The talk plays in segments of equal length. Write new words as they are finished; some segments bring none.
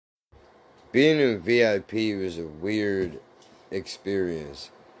being in VIP was a weird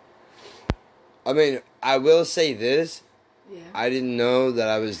experience. I mean, I will say this. Yeah. I didn't know that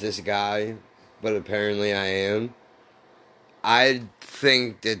I was this guy, but apparently I am. I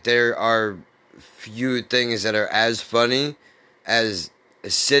think that there are few things that are as funny as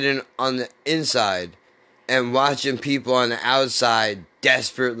sitting on the inside and watching people on the outside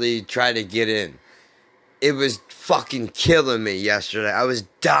desperately try to get in. It was fucking killing me yesterday. I was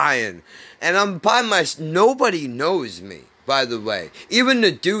dying. And I'm by myself. Nobody knows me, by the way. Even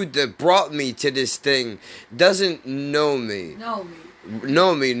the dude that brought me to this thing doesn't know me.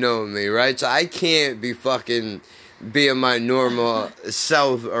 Know me, right? So I can't be fucking being my normal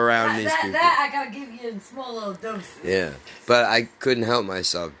self around these people. That I gotta give you in small little doses. Yeah. But I couldn't help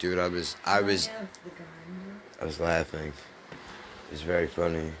myself, dude. I was laughing. It was very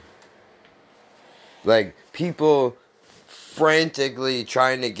funny. Like, people frantically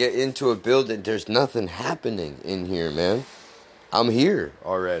trying to get into a building. There's nothing happening in here, man. I'm here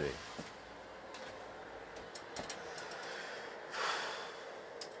already.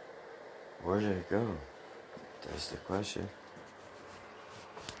 Where did it go? That's the question.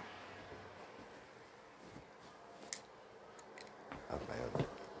 I found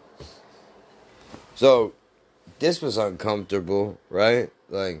it. So, this was uncomfortable, right?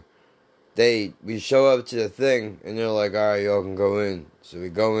 Like, we show up to the thing, and they're like, alright, y'all can go in. So we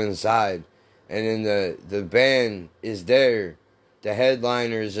go inside, and then the band is there. The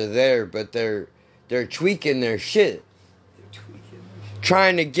headliners are there, but they're tweaking their shit.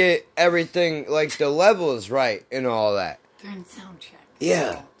 Trying to get everything, like, the levels right and all that. They're in sound check.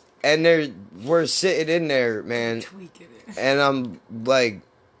 Yeah. And we're sitting in there, man. Tweaking it. And I'm, like,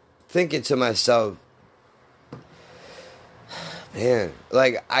 thinking to myself, man,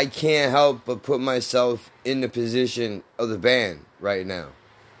 like, I can't help but put myself in the position of the band right now.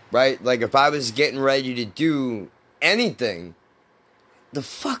 Right? Like, if I was getting ready to do anything, the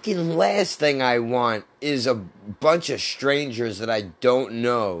fucking last thing I want is a bunch of strangers that I don't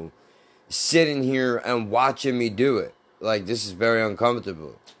know sitting here and watching me do it. Like, this is very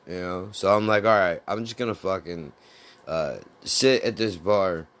uncomfortable, you know? So I'm like, alright, I'm just gonna fucking sit at this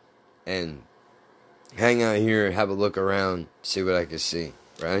bar and hang out here and have a look around, see what I can see,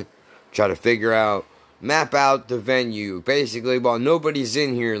 right? Try to map out the venue. Basically, while nobody's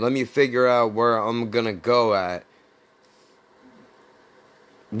in here, let me figure out where I'm gonna go at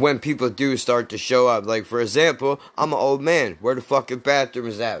when people do start to show up. Like, for example, I'm an old man. Where the fucking bathroom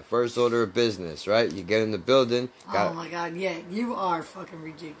is at? First order of business, right? You get in the building. Oh my god, yeah, you are fucking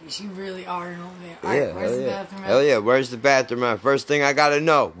ridiculous. You really are an old man. Yeah, right, where's the bathroom at? Hell yeah, where's the bathroom at? First thing I gotta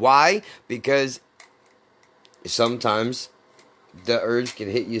know. Why? Because sometimes the urge can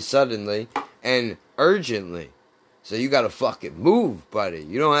hit you suddenly and urgently. So you gotta fucking move, buddy.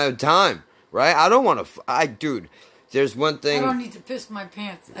 You don't have time, right? I don't wanna... dude... There's one thing... I don't need to piss my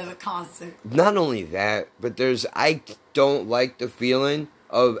pants at a concert. Not only that, but I don't like the feeling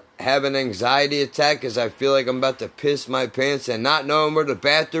of having an anxiety attack because I feel like I'm about to piss my pants and not knowing where the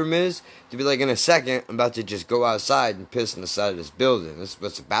bathroom is. To be like, in a second, I'm about to just go outside and piss on the side of this building. That's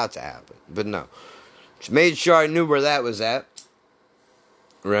what's about to happen. But no. Just made sure I knew where that was at.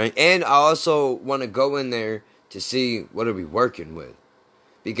 Right? And I also want to go in there to see what are we working with.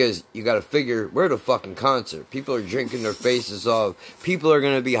 Because you gotta figure, we're at a fucking concert. People are drinking their faces off. People are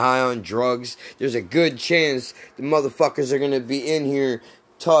gonna be high on drugs. There's a good chance the motherfuckers are gonna be in here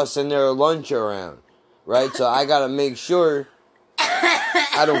tossing their lunch around. Right? So I gotta make sure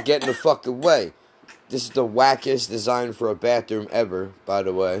I don't get in the fucking way. This is the wackest design for a bathroom ever, by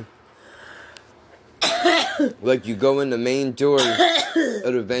the way. Like, you go in the main door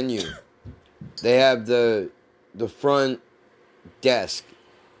of the venue. They have the front desk.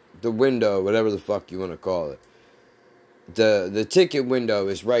 The window, whatever the fuck you want to call it. The ticket window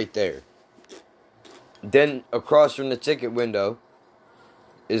is right there. Then across from the ticket window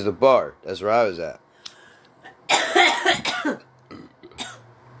is the bar. That's where I was at.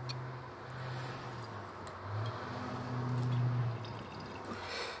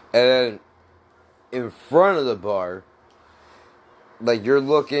 And then in front of the bar, like, you're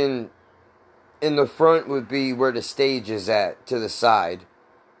looking, in the front would be where the stage is at, to the side.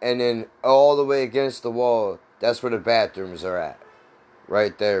 And then all the way against the wall, that's where the bathrooms are at.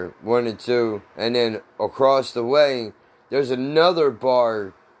 Right there. 1 and 2. And then across the way, there's another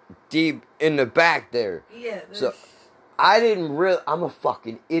bar deep in the back there. Yeah. So I'm a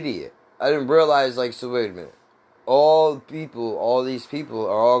fucking idiot. I didn't realize, like, so wait a minute. All these people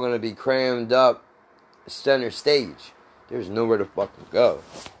are all going to be crammed up center stage. There's nowhere to fucking go.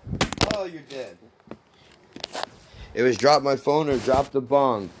 Oh, you're dead. It was drop my phone or drop the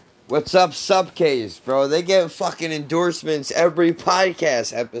bong. What's up, Subcase, bro? They get fucking endorsements every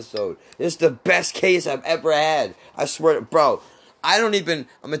podcast episode. This is the best case I've ever had. I swear, bro. I'm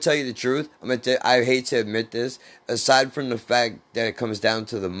gonna tell you the truth. I hate to admit this. Aside from the fact that it comes down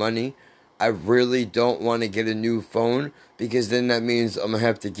to the money, I really don't want to get a new phone because then that means I'm gonna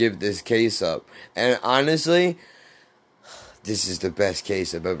have to give this case up. And honestly, this is the best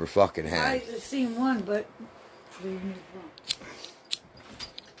case I've ever fucking had. I've seen one, but for your new phone.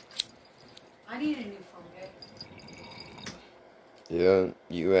 I need a new phone, guys. Yeah,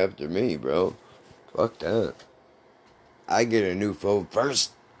 you after me, bro. Fuck that. I get a new phone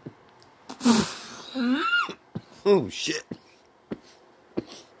first. Oh, shit.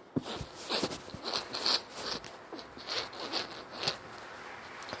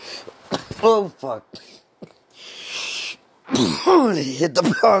 Oh, fuck. Hit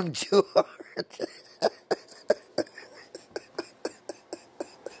the bong too hard.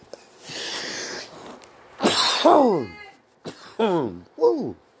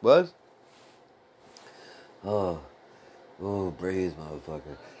 Woo. What? Oh, breathe,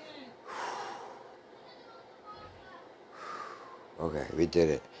 motherfucker. Okay, we did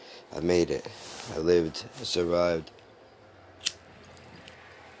it. I made it. I lived. I survived.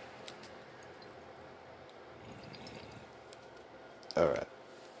 Alright.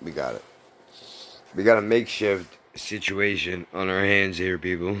 We got it. We got a makeshift situation on our hands here,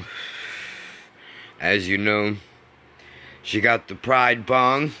 people. As you know, she got the pride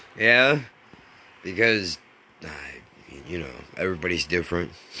bong, yeah? Because, you know, everybody's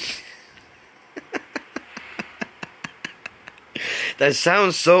different. That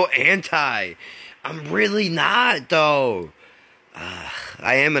sounds so anti. I'm really not, though.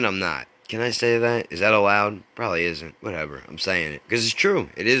 I am and I'm not. Can I say that? Is that allowed? Probably isn't. Whatever. I'm saying it. Because it's true.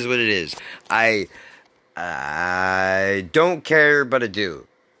 It is what it is. I don't care, but I do.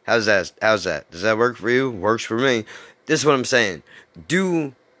 How's that? Does that work for you? Works for me. This is what I'm saying.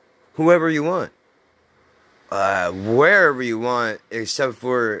 Do whoever you want. Wherever you want, except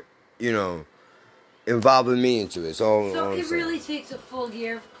for, you know, involving me into it. So it really takes a full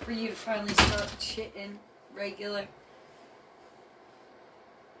year for you to finally start shitting regular?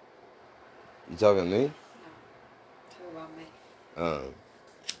 You talking to me? No. Talk about me.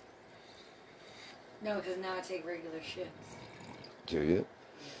 No, because now I take regular shits. Do you?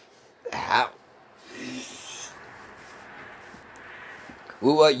 How?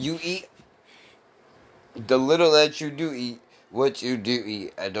 Well, what you eat? The little that you do eat, what you do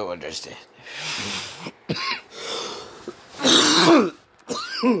eat, I don't understand.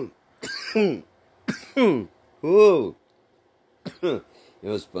 Whoa. It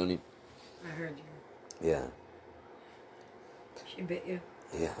was funny. I heard you. Yeah. She bit you?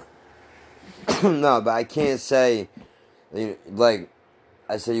 Yeah. No, but I can't say, like,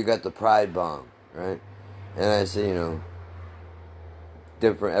 I say you got the pride bomb, right? And I say, you know,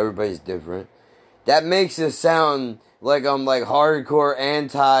 different, everybody's different. That makes it sound like I'm like hardcore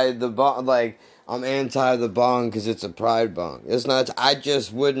anti the bong, like I'm anti the bong because it's a pride bong. It's not, I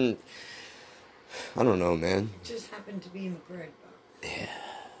just wouldn't, I don't know, man. It just happened to be in the pride bong. Yeah.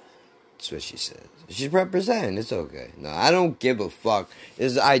 That's what she says. She's representing. It's okay. No, I don't give a fuck.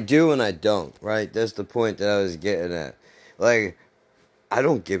 I do and I don't, right? That's the point that I was getting at. Like, I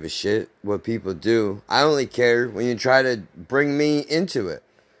don't give a shit what people do. I only care when you try to bring me into it.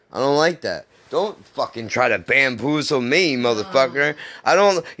 I don't like that. Don't fucking try to bamboozle me, motherfucker. I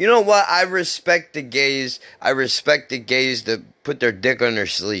don't... You know what? I respect the gays. I respect the gays that put their dick on their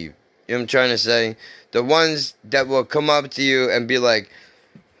sleeve. You know what I'm trying to say? The ones that will come up to you and be like,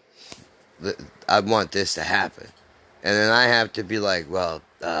 I want this to happen. And then I have to be like, well,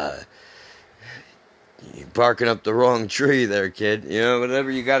 you're barking up the wrong tree there, kid. You know, whatever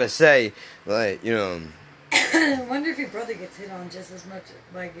you gotta say. Like, you know... I wonder if your brother gets hit on just as much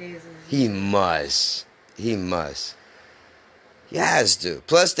by gays as He must. He must. He has to.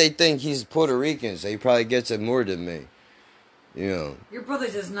 Plus, they think he's Puerto Rican, so he probably gets it more than me. You know. Your brother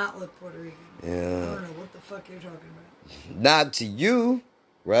does not look Puerto Rican. Yeah. I don't know what the fuck you're talking about. Not to you,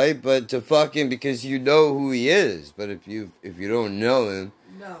 right? But to fucking, because you know who he is. But if you don't know him,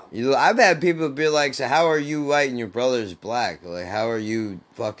 no. I've had people be like, so how are you white and your brother's black? Like, how are you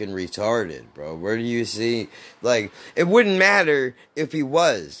fucking retarded, bro? Where do you see, like, it wouldn't matter if he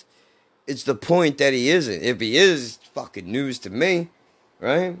was. It's the point that he isn't. If he is, it's fucking news to me,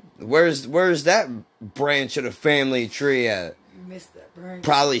 right? Where's that branch of the family tree at? You missed that branch.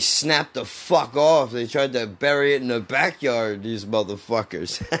 Probably snapped the fuck off. They tried to bury it in the backyard, these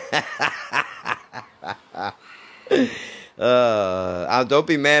motherfuckers. Don't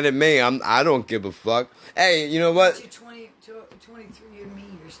be mad at me. I don't give a fuck. Hey, you know what? You're 23 and me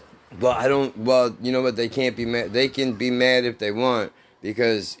or Well, I don't. Well, you know what? They can't be mad. They can be mad if they want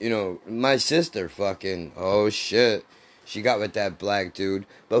because my sister fucking. Oh shit, she got with that black dude.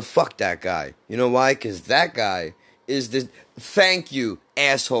 But fuck that guy. You know why? Because that guy is the. Thank you,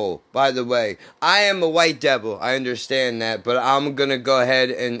 asshole. By the way, I am a white devil. I understand that, but I'm gonna go ahead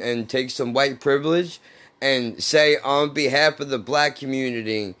and take some white privilege and say on behalf of the black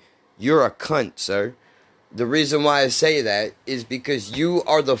community, you're a cunt, sir. The reason why I say that is because you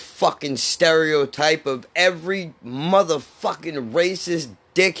are the fucking stereotype of every motherfucking racist,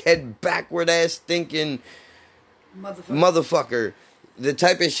 dickhead, backward ass thinking motherfucker. The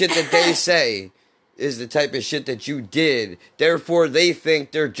type of shit that they say is the type of shit that you did. Therefore, they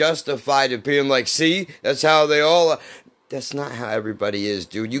think they're justified in being like, see, that's how they all are. That's not how everybody is,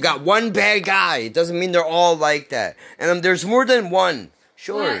 dude. You got one bad guy. It doesn't mean they're all like that. And there's more than one.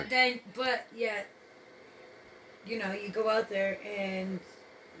 Sure. But yet, you go out there and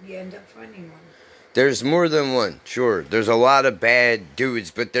you end up finding one. There's more than one, sure. There's a lot of bad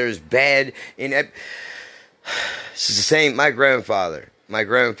dudes, but there's bad in... It's the same, my grandfather. My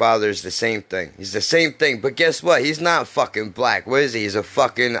grandfather's the same thing. He's the same thing, but guess what? He's not fucking black. What is he? He's a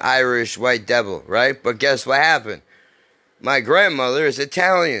fucking Irish white devil, right? But guess what happened? My grandmother is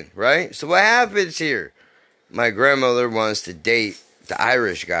Italian, right? So what happens here? My grandmother wants to date the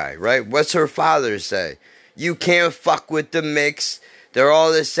Irish guy, right? What's her father say? You can't fuck with the mix. They're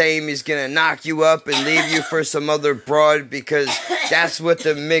all the same. He's gonna knock you up and leave you for some other broad because that's what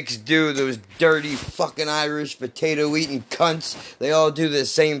the mix do. Those dirty fucking Irish potato-eating cunts. They all do the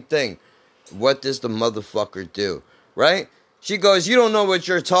same thing. What does the motherfucker do? Right? She goes, you don't know what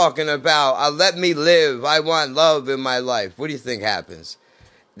you're talking about. Let me live. I want love in my life. What do you think happens?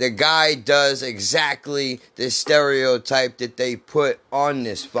 The guy does exactly the stereotype that they put on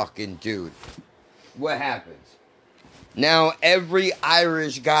this fucking dude. What happens? Now, every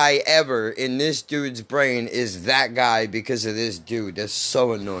Irish guy ever in this dude's brain is that guy because of this dude. That's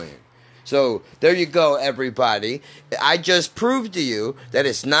so annoying. So, there you go, everybody. I just proved to you that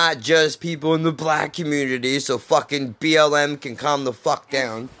it's not just people in the black community, so fucking BLM can calm the fuck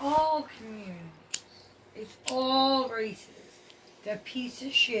down. It's all communities. It's all races. The piece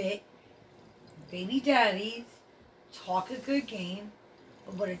of shit, baby daddies, talk a good game,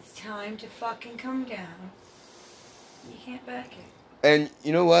 but when it's time to fucking come down, you can't back it. And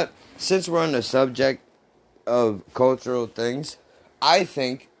you know what? Since we're on the subject of cultural things, I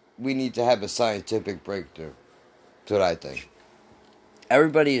think we need to have a scientific breakthrough. That's what I think.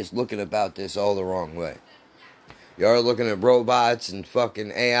 Everybody is looking about this all the wrong way. You are looking at robots and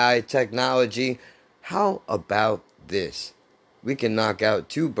fucking AI technology. How about this? We can knock out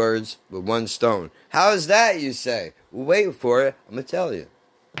 2 birds with 1 stone. How is that, you say? Well, wait for it. I'm going to tell you.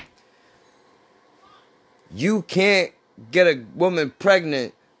 You can't get a woman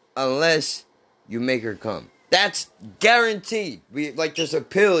pregnant unless you make her come. That's guaranteed. There's a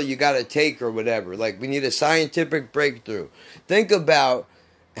pill you gotta take or whatever. We need a scientific breakthrough. Think about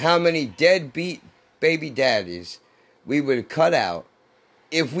how many deadbeat baby daddies we would cut out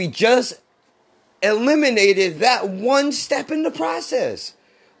if we just eliminated that one step in the process.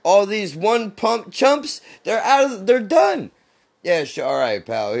 All these one pump chumps, they're done. Yeah, sure, alright,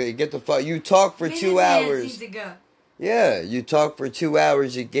 pal. Get the fuck. You talk for 2 hours. Yeah, you talk for 2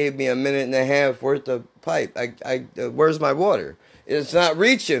 hours. You gave me a minute and a half worth of pipe. Where's my water? It's not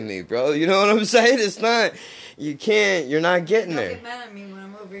reaching me, bro. You know what I'm saying? It's not. You're not getting there. Don't get mad at me when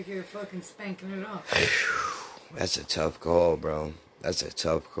I'm over here fucking spanking it off. That's a tough call, bro. That's a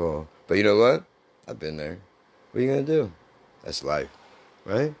tough call. But you know what? I've been there. What are you gonna do? That's life,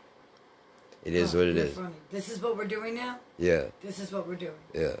 right? It is what it is. Funny. This is what we're doing now? Yeah. This is what we're doing.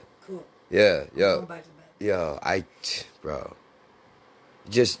 Yeah. Cool. Yeah, yo. Going back to bed. Yo, bro.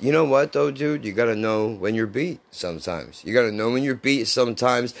 Just, you know what, though, dude? You gotta know when you're beat sometimes. You gotta know when you're beat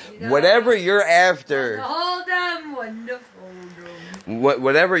sometimes. Whatever you're after. Hold on, wonderful.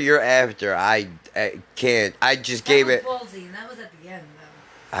 Whatever you're after, I can't. I just gave it. Ballsy, and that was at the end,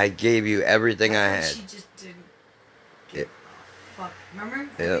 though. I gave you everything I had. She just didn't. Fuck. Remember?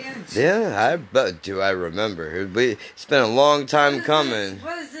 Do I remember? It's been a long time coming.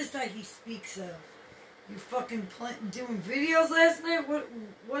 What is this that he speaks of? You fucking doing videos last night?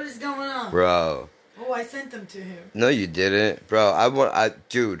 What is going on? Bro. Oh, I sent them to him. No, you didn't. Bro,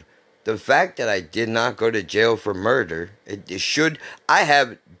 dude, the fact that I did not go to jail for murder, dude,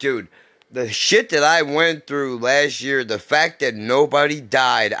 the shit that I went through last year, the fact that nobody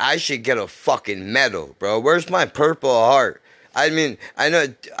died, I should get a fucking medal, bro. Where's my Purple Heart? I mean, I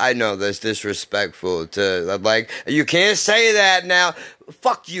know that's disrespectful to, you can't say that now.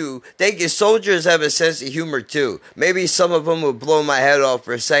 fuck you. Soldiers have a sense of humor too. Maybe some of them will blow my head off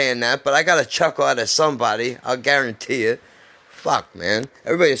for saying that, but I got a chuckle out of somebody. I'll guarantee it. Fuck, man.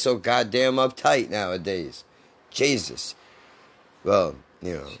 Everybody's so goddamn uptight nowadays. Jesus. Well,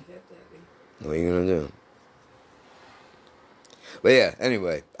 you know. What are you gonna do? But yeah,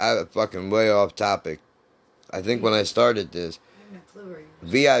 anyway, I fucking way off topic. I think when I started this,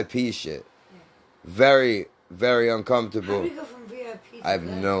 VIP shit. Very, very uncomfortable. How do you go from VIP to I have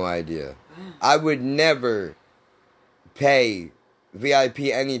that? no idea. Wow. I would never pay VIP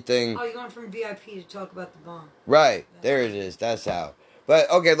anything. Oh, you're going from VIP to talk about the bomb. Right, there it is. That's how. But,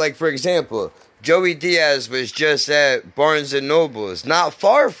 okay, like, for example, Joey Diaz was just at Barnes & Noble. It's not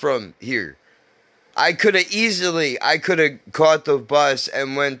far from here. I could have caught the bus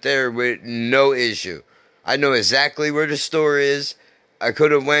and went there with no issue. I know exactly where the store is. I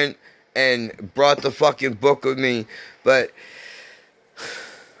could have went and brought the fucking book with me, but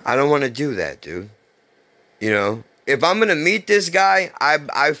I don't want to do that, dude. You know? If I'm going to meet this guy,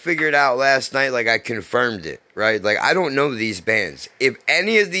 I figured out last night, like, I confirmed it, right? Like, I don't know these bands. If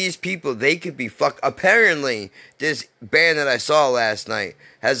any of these people, they could be apparently, this band that I saw last night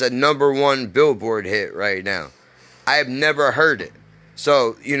has a #1 Billboard hit right now. I have never heard it.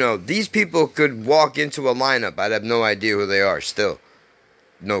 So, you know, these people could walk into a lineup. I'd have no idea who they are still.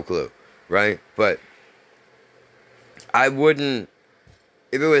 No clue, right? But I wouldn't,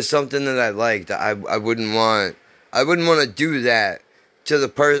 if it was something that I liked, I wouldn't want to do that to the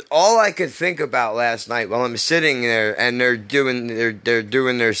person. All I could think about last night while I'm sitting there and they're doing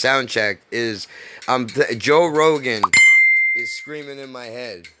their sound check is Joe Rogan is screaming in my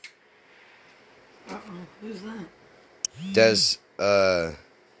head. Who's that?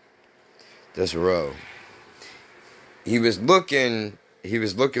 That's Roe. He was looking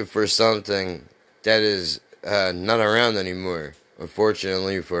for something that is not around anymore,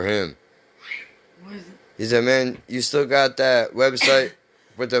 unfortunately for him. What is it? He said, man, you still got that website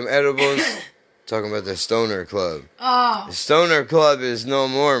with them edibles? Talking about the Stoner Club. Oh. The Stoner Club is no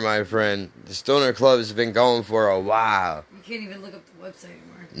more, my friend. The Stoner Club has been going for a while. You can't even look up the website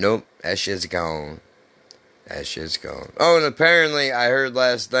anymore. Nope, that shit's gone. That shit's gone. Oh, and apparently I heard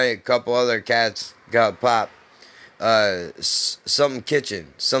last night a couple other cats got popped. Something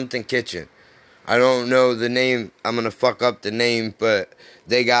kitchen. I don't know the name. I'm gonna fuck up the name, but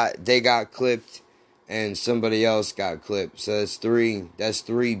they got clipped, and somebody else got clipped. So that's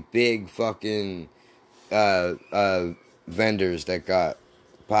three big fucking vendors that got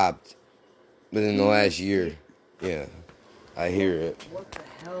popped within the last year. Yeah, I hear it. What the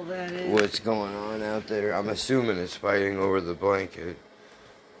hell that is? What's going on out there? I'm assuming it's fighting over the blanket,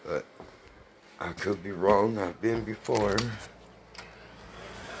 but I could be wrong. I've been before.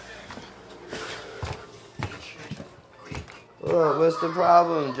 Oh, what's the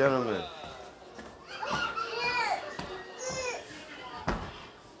problem, gentlemen?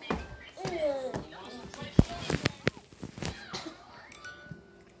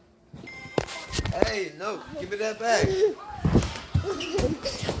 Hey, no, give me that back.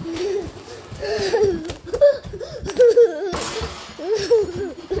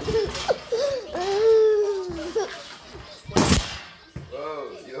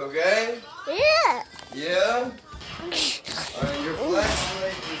 Whoa, you okay? Yeah. Yeah? Alright, your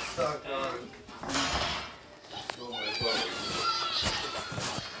flashlight is stuck on. Oh, my phone.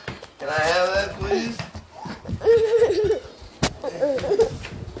 Can I have that, please?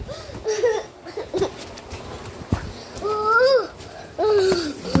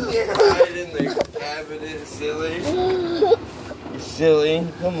 You can't hide in the cabinet, silly. You silly.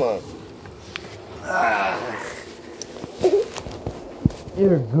 Come on.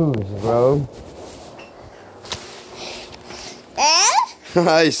 You're a goose, bro.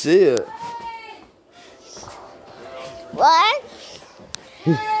 I see it. What?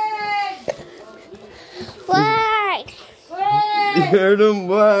 What? You heard him?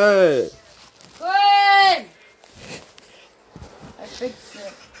 What? Good! I fixed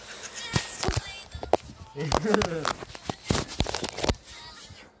it.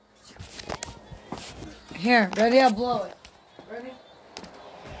 Here, ready? I'll blow it. Ready?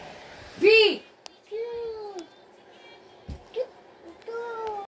 B!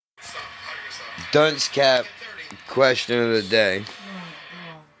 Dunce cap question of the day.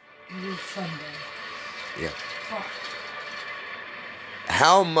 It is Sunday. Yeah. Fuck.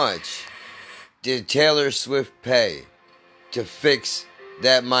 How much did Taylor Swift pay to fix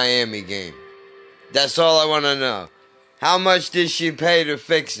that Miami game? That's all I want to know. How much did she pay to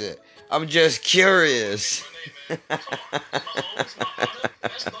fix it? I'm just curious.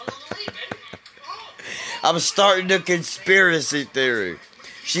 I'm starting the conspiracy theory.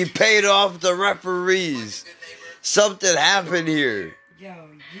 She paid off the referees. Something happened here. Yo,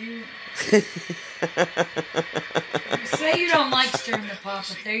 you say you don't like stirring the pot,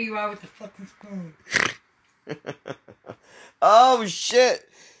 but there you are with the fucking spoon. Oh shit!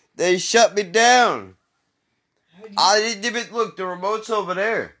 They shut me down. I didn't even look. The remote's over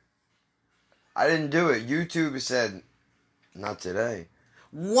there. I didn't do it. YouTube said, not today.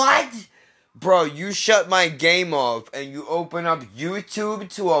 What? Bro, you shut my game off and you open up YouTube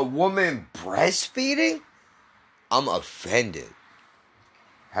to a woman breastfeeding? I'm offended.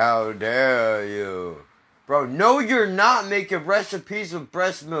 How dare you? Bro, no, you're not making recipes with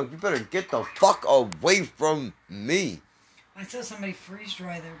breast milk. You better get the fuck away from me. I saw somebody freeze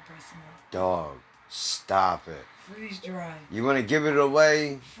dry their breast milk. Dog, stop it. Freeze dry. You want to give it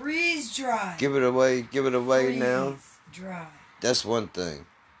away? Freeze dry. Give it away Freeze now. Dry. That's one thing.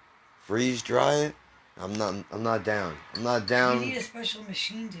 Freeze dry it? I'm not down. I'm not down. You need a special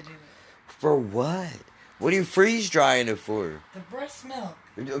machine to do it. For what? What are you freeze drying it for? The breast milk.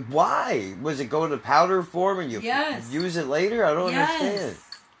 Why? Was it go to powder form and you use it later? I don't understand.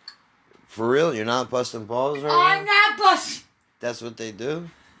 For real? You're not busting balls right now? I'm not busting. That's what they do?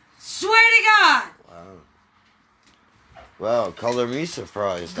 Swear to God. Wow. Well, color me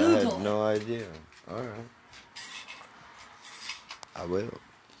surprised. Google. I had no idea. Alright. I will.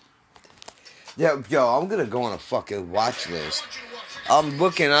 Yeah, yo, I'm gonna go on a fucking watch list. I'm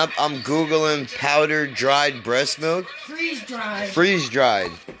Googling powdered dried breast milk. Freeze dried. Freeze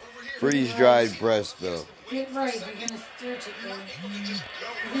dried. Freeze dried breast milk. Get right, you're gonna search it, bro.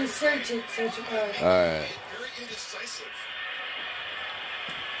 You're gonna search it right. Alright.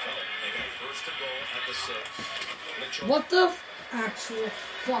 What the actual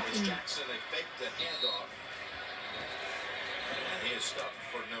fucking... He is stopped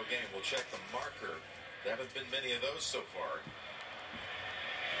for no game. We'll check the marker. There haven't been many of those so far.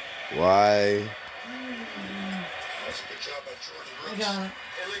 Why? I got it.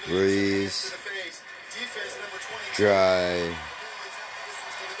 Freeze. Dry.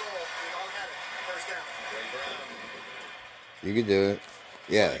 You can do it.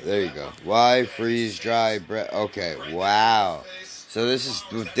 Yeah, there you go. Why freeze dry bread? Okay, wow. So this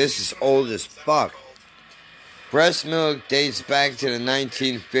is old as fuck. Breast milk dates back to the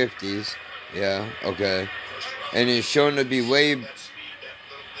 1950s. Yeah, okay. And is shown to be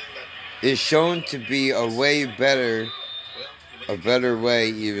a better way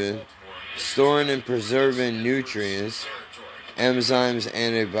even, storing and preserving nutrients, enzymes,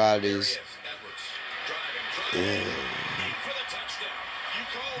 antibodies. Yeah.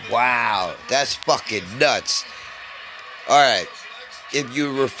 Wow, that's fucking nuts. Alright, if you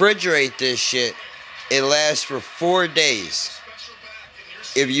refrigerate this shit, it lasts for 4 days.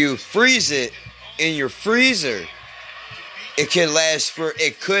 If you freeze it in your freezer, it could last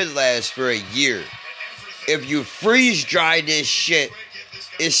for a year. If you freeze dry this shit,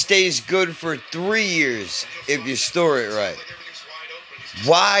 it stays good for 3 years if you store it right.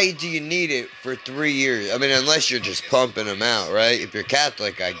 Why do you need it for 3 years? I mean, unless you're just pumping them out, right? If you're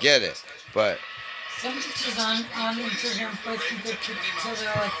Catholic, I get it. But some bitches on Instagram posting their kids until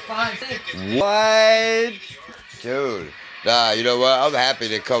they're like 5, 6. What? Dude. Nah, you know what? I'm happy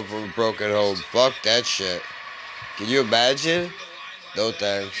to come from a broken home. Fuck that shit. Can you imagine? No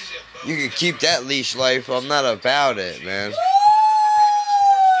thanks. You can keep that leash life. I'm not about it, man.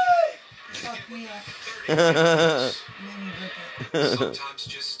 Fuck me up. Sometimes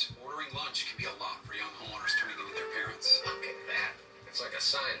just ordering lunch can be a lot for young homeowners turning into their parents. Look at that. It's like a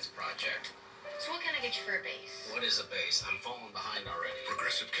science project. So what can I get you for a base? What is a base? I'm falling behind already.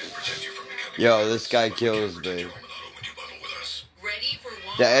 Progressive can protect you from becoming... Yo, this guy kills me. Ready for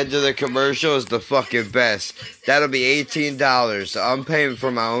one? The end of the commercial is the fucking best. That'll be $18, so I'm paying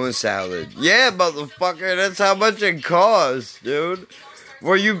for my own salad. Yeah, motherfucker, that's how much it costs, dude.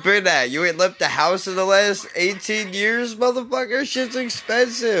 Where you been at? You ain't left the house in the last 18 years, motherfucker? Shit's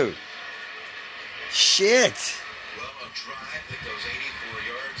expensive. Shit. Well, a drive that goes 84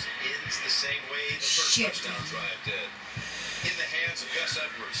 yards ends the same way the first touchdown drive did. In the hands of Gus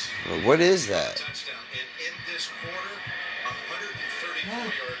Edwards. What is that? Touchdown. And in this quarter,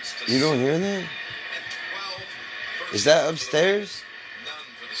 134 yards to You don't hear that? and 12 first Is that downs for the upstairs? Lions. None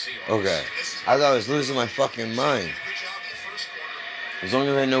for the Seahawks. Okay. I thought I was losing my fucking mind. Good job in the first quarter. As long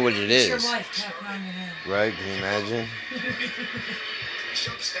as I know what it It's your is. wife tapping on your head. Right? Can you imagine?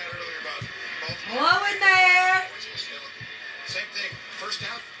 Showed the stat earlier about Baltimore. Hello in there. Same thing. First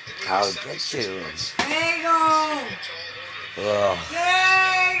down. it I'll was get 76 you. points. Bagel. Ugh.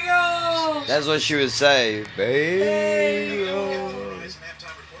 Bagel. That's what she would say. Bagel. Rise and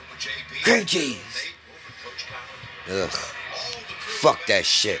halftime report with JP. Cream cheese. Ugh. Fuck that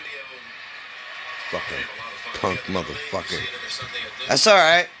shit. Fucking punk motherfucker. That's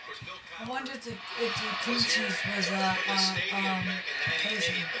alright. I wonder if the cream cheese was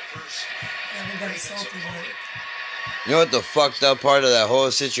cozy. Yeah, we got salty with it. You know what the fucked up part of that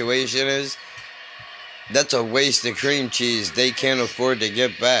whole situation is? That's a waste of cream cheese they can't afford to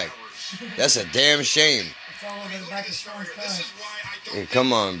get back. That's a damn shame. It's all over the back of Sean's car. Hey,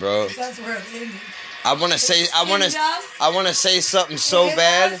 come on, bro. That's where it ended. I want to say something so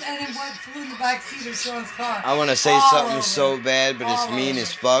bad. And it flew in the back seat of Sean's car. I want to say All something over. so bad, but it's All mean over.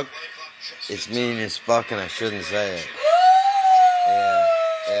 as fuck. It's mean as fuck, and I shouldn't say it.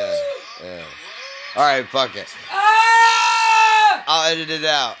 Yeah. All right, fuck it. Ah! I'll edit it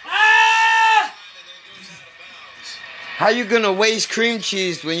out. Ah! How you gonna waste cream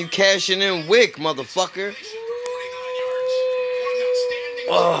cheese when you cashing in Wick, motherfucker?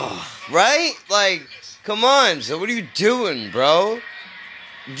 Oh, right? Like, come on. So what are you doing, bro?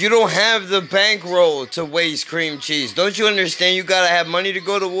 You don't have the bankroll to waste cream cheese. Don't you understand you gotta have money to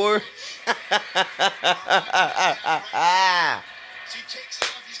go to war?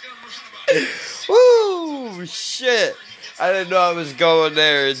 Woo, shit. I didn't know I was going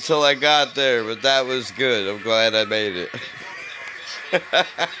there until I got there, but that was good. I'm glad I made it.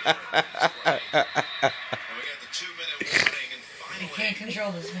 You can't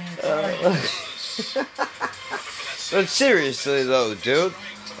control this, man. Sorry. But seriously though, dude,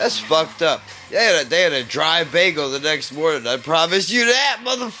 that's fucked up. They had a dry bagel the next morning. I promise you that,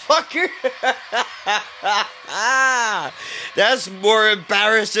 motherfucker. That's more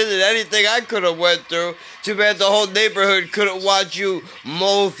embarrassing than anything I could have went through. Too bad the whole neighborhood couldn't watch you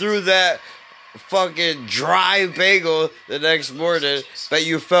mull through that fucking dry bagel the next morning. Bet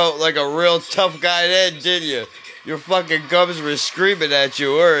you felt like a real tough guy then, didn't you? Your fucking gums were screaming at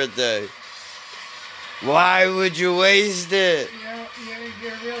you, weren't they? Why would you waste it?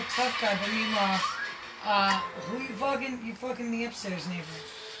 You're a real tough guy, but meanwhile, who you fucking? You fucking the upstairs neighbor.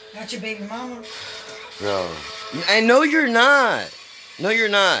 Not your baby mama. Bro, I know you're not. No, you're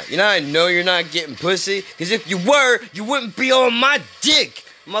not. You know how I know you're not getting pussy? Because if you were, you wouldn't be on my dick,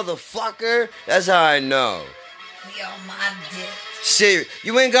 motherfucker. That's how I know. Be on my dick. See,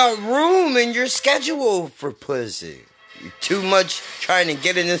 you ain't got room in your schedule for pussy. You're too much trying to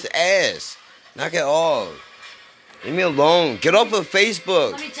get in this ass. Knock it off. Leave me alone. Get off of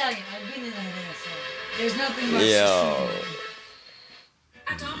Facebook. Let me tell you, I've been in that asshole. There's nothing much Yo. to see.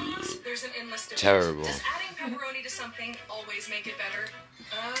 At Domino's, there's an endless debate. Terrible. Does adding pepperoni to something always make it better?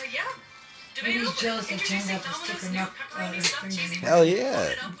 Yeah. Maybe Debate he's over. jealous they Introducing turned out to Domino's stick her new neck pepperoni his stuffed cheesy finger. bread. Hell yeah.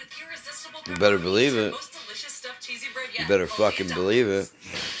 Loaded up with irresistible You better pepperoni. believe It's the it. most delicious stuffed cheesy bread You yet. better Only fucking at believe it.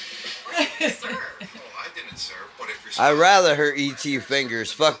 Domino's. Sir. Oh, I didn't, sir. But if you're I'd rather her E.T.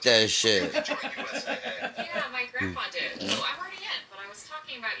 fingers. Fuck that shit. Yeah, my grandpa did. So I'm already in, but I was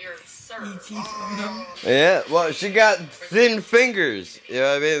talking about your sir. Yeah, well, she got thin fingers. You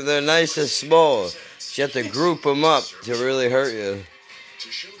know what I mean? They're nice and small. She had to group them up to really hurt you. To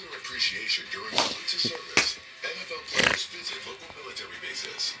show their appreciation during to service, NFL players visit local military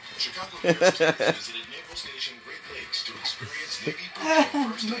bases. Chicago Bears visited Naval Station Great Lakes to experience Navy boot camp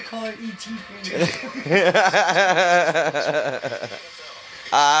I'm first gonna hand. call her E.T.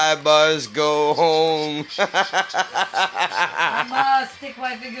 I must go home. Mama, stick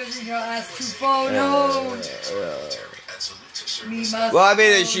my fingers in your ass to phone home. And salute to Me service. must Well, I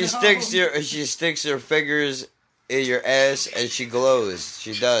mean, phone if she home. sticks her fingers in your ass and she glows.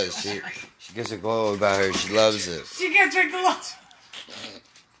 She does. She gets a glow about her. She loves it. She gets her gloves.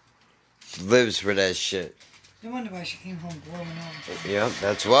 She lives for that shit. No wonder why she came home glowing on. Yeah,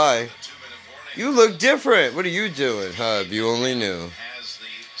 that's why. You look different. What are you doing, hub? You only knew. Has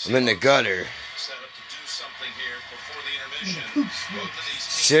the I'm in the gutter. set up to do something here before the intermission. Both of these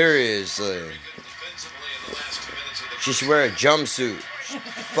Seriously. defensively in the last 2 minutes of the She should wear a jumpsuit.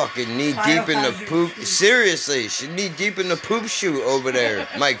 Fucking knee deep in the poop. Seriously, she knee deep in the poop shoe over there,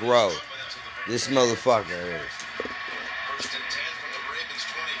 Mike Rowe. This motherfucker is. First and 10 from the Ravens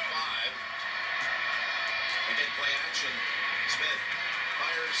 25. Again, play action. Smith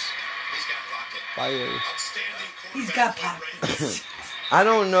fires. He's got pocket. Fire. Outstanding He's quarterback got play right pockets. I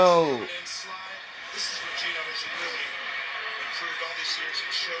don't know. And slide. This is what Geno has really improved all these years.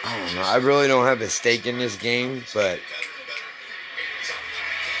 He shows I don't know. I really don't have a stake in this game, but better and better. His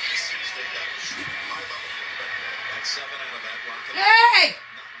opportunity to seize it. That was high level quarterback play. That's 7 out of that rocket. Hey!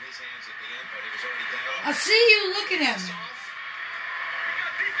 Not in his hands at the end, but he was already down. I see you looking at me.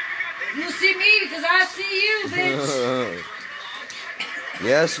 You see me because I see you, bitch.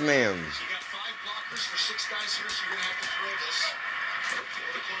 yes, ma'am. You got 5 blockers for 6 guys here, so you're going to have to throw this.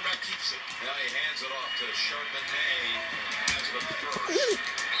 The quarterback keeps it. Now he hands it off to Charbonnet as the first.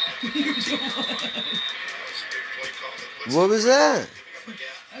 What was that?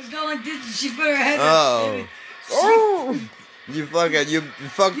 I was going like this and she put her head Oh. Oh! You fucked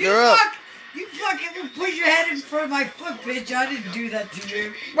You her up. You fucking put your head in front of my foot, bitch. I didn't do that to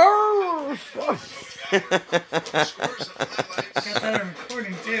you. Oh, fuck. Got that on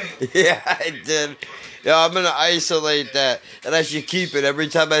recording too. Yeah, I did. Yeah, I'm gonna isolate that, and I should keep it every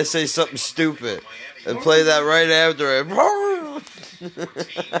time I say something stupid, and play that right after it. Big win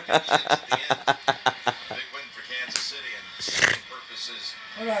for Kansas City and scoring purposes.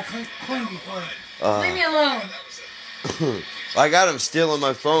 What about coin before? Uh, Leave me alone. I got him stealing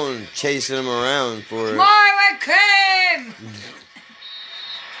my phone, chasing him around for it. Marwa Kim! You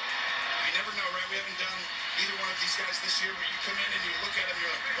never know, right? We haven't done either one of these guys this year where you come in and you look at them,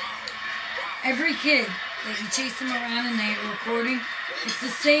 you're like, wow. Every kid that you chase them around and they're recording, it's the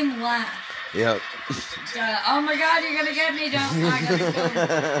same laugh. Yep. Oh my God, you're gonna get me! Don't I gotta go. Going in the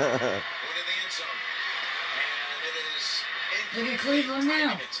end zone. And it is Look at Cleveland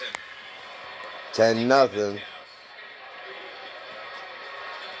now. 10-0.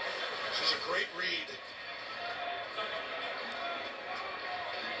 This is a great read.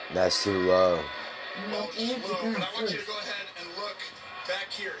 That's too low. Well, But I want you to go ahead and look back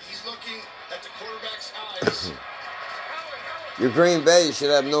here. He's looking at the quarterback's eyes. Your Green Bay should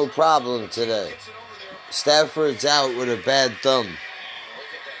have no problem today. Gets it over there. Stafford's out with a bad thumb. Look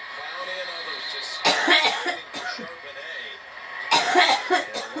at that clown and others just celebrating for Charbonnet.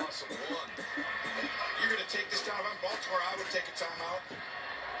 And a loss of one. You're going to take this time. If I'm Baltimore, I would take a timeout.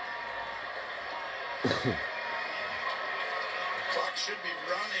 Clock should be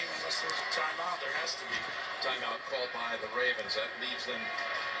running unless there's a timeout. There has to be timeout called by the Ravens. That leaves them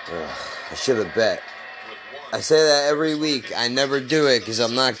I should have bet. with one. I say that every week. I never do it because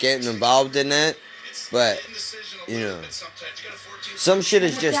I'm not getting involved in that. But, Indecision a you little know, bit sometimes. You got a 14. some shit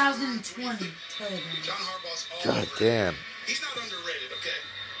is just... 2020 television. John Harbaugh's all God over. damn. He's not underrated, okay?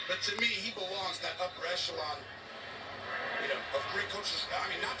 But to me, he belongs in that upper echelon, of great coaches. I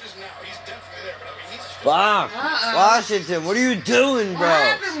mean, not just now. He's definitely there, but I mean, he's... Fuck. Washington, what are you doing, What bro?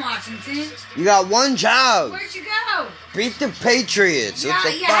 happened, Washington? You got one job. Where'd you go? Beat the Patriots. What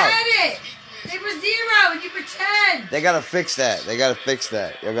the You fuck? had it. They were 0 and you were 10. They gotta fix that. They gotta fix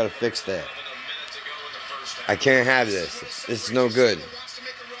that. They gotta fix that. I can't have this. This is no good.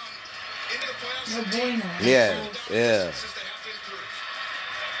 No bueno. Yeah, yeah.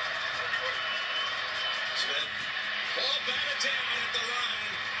 Ball batted down at the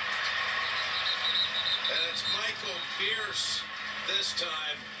line. And it's Michael Pierce this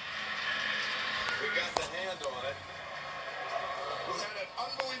time. We got the hand on it. We had an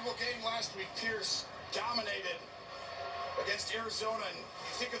unbelievable game last week. Pierce dominated against Arizona, and you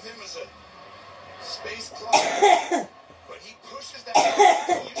think of him as a space climber, but he pushes that. He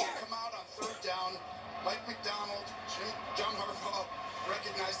used to come out on third down. Mike McDonald, John Harbaugh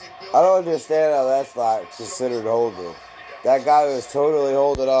recognized the ability. I don't understand how that's not considered holding. That guy was totally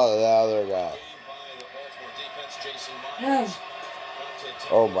holding on to the other guy. No.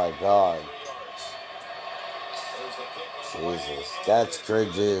 Oh my god. Jesus. That's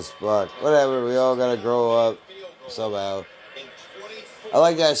cringy as fuck. Whatever, we all gotta grow up somehow. I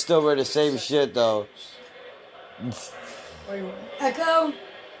like that I still wear the same shit though. Echo.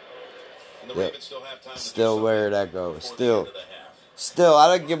 Yep. Still wear it, Echo. Still,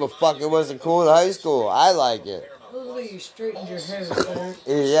 I don't give a fuck. It wasn't cool in high school. I like it. Look the way you straightened your hair, sir.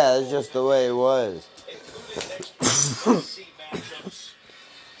 Yeah, it's just the way it was.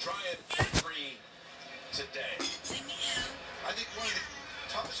 Try it every today. I think one of the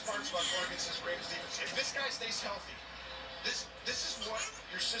toughest parts about going against this Ravens defense, if this guy stays healthy, this is what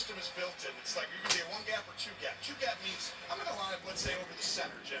your system is built in. It's like you're going to be a one gap or two gap. Two gap means I'm going to line up, let's say, over the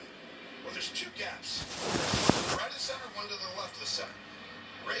center, Jim. Well, there's two gaps. One right of the center, one to the left of the center.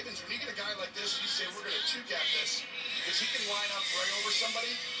 Ravens, when you get a guy like this, you say we're going to two gap this because he can line up right over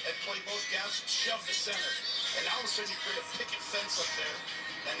somebody and play both gaps, shove the center. And now all of a sudden you create a picket fence up there.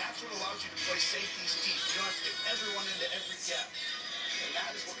 And that's what allows you to play safeties deep. You don't have to get everyone into every gap. And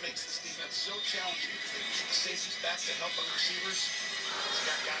that is what makes this defense so challenging because they keep the safeties back to help on receivers. It's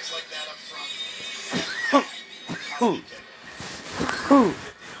got guys like that up front.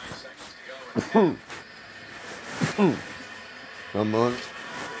 Come on.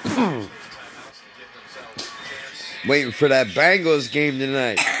 Waiting for that Bengals game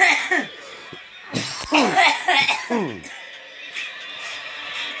tonight.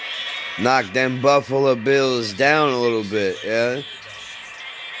 Knock them Buffalo Bills down a little bit, yeah?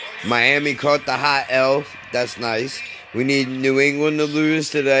 Miami caught the hot L. That's nice. We need New England to lose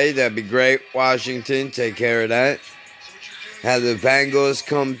today. That'd be great. Washington, take care of that. Have the Bengals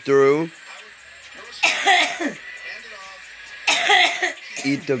come through.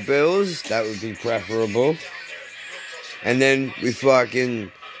 Eat the Bills. That would be preferable. And then we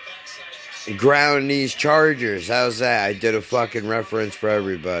fucking ground these Chargers. How's that? I did a fucking reference for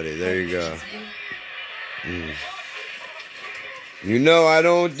everybody. There you go. You know I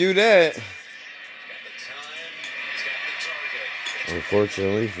don't do that.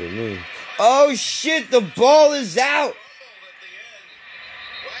 Unfortunately for me. Oh shit, the ball is out!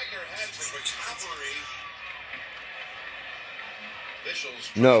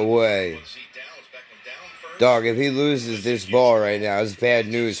 No way. Dog, if he loses this ball right now, it's bad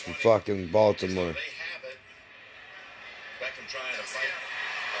news for fucking Baltimore.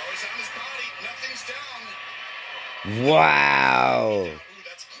 Wow.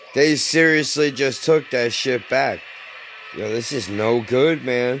 They seriously just took that shit back. Yo, this is no good,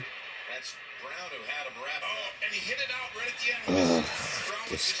 man. That's Brown who had him wrapped up, and he hit it out right at the end. Ugh,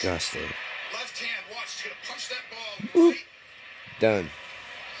 disgusting. Left hand, watch, he's gonna punch that ball. Oop. Done.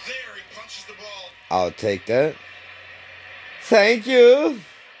 There, he punches the ball. I'll take that. Thank you. Well,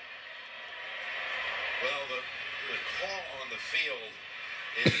 the call on the field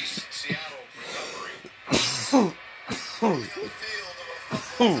is Seattle recovery. On the field,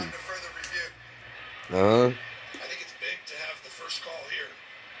 a little under further review. Uh-huh. I think it's big to have the first call here.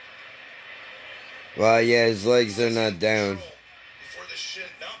 Well, yeah, his legs are not down. Before the shin.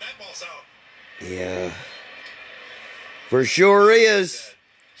 No, that ball's out. Yeah. For sure is.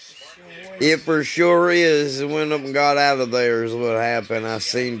 It for sure is. It went up and got out of there is what happened. I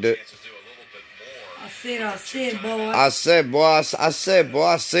seen it. I said, boy. I said, boy,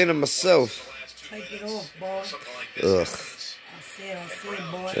 I seen it myself. Take it off, boy. Ugh. I said,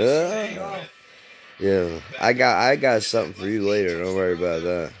 boy. Yeah. Take it off. Yeah. I got something for you later. Don't worry about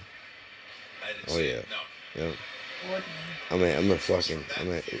that. Oh, yeah. Yeah.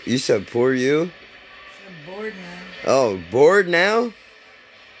 You said poor you? I'm bored now. Oh, bored now?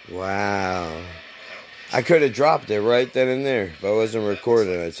 Wow. I could have dropped it right then and there. If I wasn't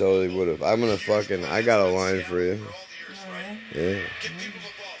recording, I totally would have. I got a line for you. Alright. Yeah. Get people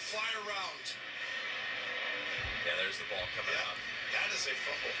the ball. Fly around. Yeah, there's the ball coming out. That is a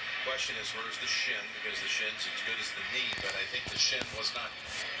fumble. Question is, where's the shin? Because the shin's as good as the knee, but I think the shin was not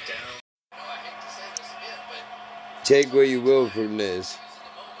down. I hate to say this again, but Take what you will from this.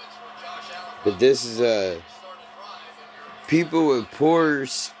 But this is people with poor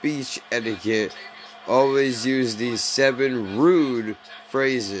speech etiquette always use these 7 rude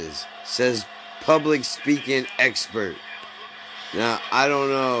phrases, says public speaking expert. Now, I don't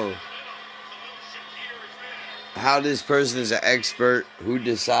know how this person is an expert, who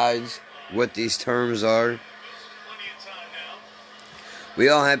decides what these terms are. We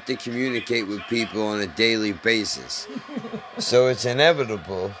all have to communicate with people on a daily basis. So it's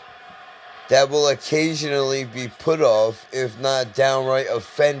inevitable that we'll occasionally be put off, if not downright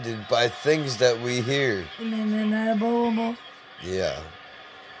offended, by things that we hear. Yeah.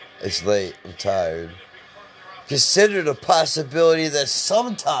 It's late. I'm tired. Consider the possibility that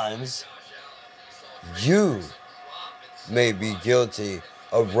sometimes you may be guilty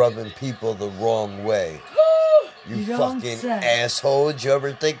of rubbing people the wrong way. You fucking asshole. Did you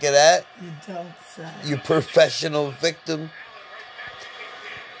ever think of that? You don't say. You professional victim.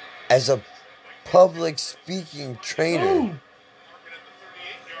 As a public speaking trainer,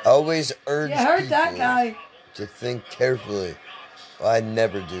 I always urge You heard people that guy. to think carefully. Well, I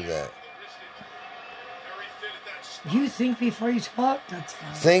never do that. You think before you talk, that's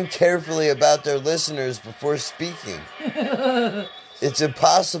fine. Think carefully about their listeners before speaking. It's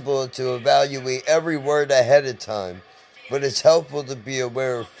impossible to evaluate every word ahead of time, but it's helpful to be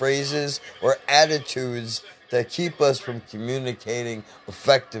aware of phrases or attitudes that keep us from communicating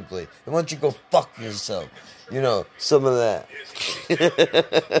effectively. And why don't you go fuck yourself? You know, some of that.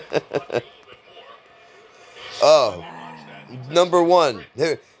 Oh, number 1.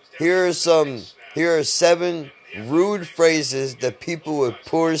 Here are 7 rude phrases that people with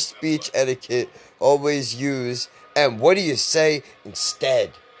poor speech etiquette always use. And what do you say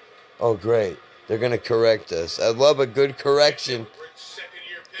instead? Oh, great. They're going to correct us. I love a good correction.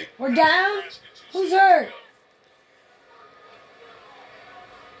 We're down? Who's hurt?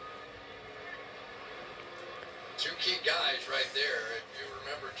 two key guys right there. If you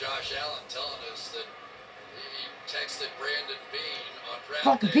remember Josh Allen telling us that he texted Brandon Beane on draft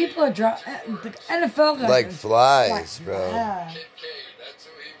Fucking day. people are the NFL guys. Like are flies, like, bro. yeah. Kincaid, that's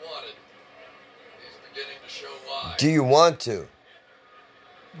who he wanted. He's beginning to show why. Do you want to?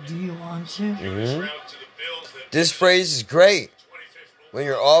 Do you want to? Mm-hmm. This phrase is great. When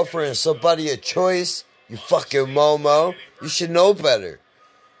you're offering somebody a choice, you fucking Momo, you should know better.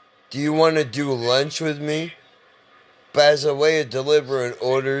 Do you want to do lunch with me? But as a way of delivering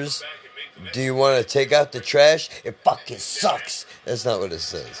orders, do you want to take out the trash? It fucking sucks. That's not what it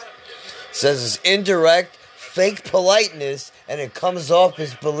says. It says it's indirect, fake politeness, and it comes off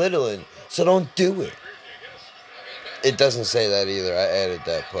as belittling. So don't do it. It doesn't say that either. I added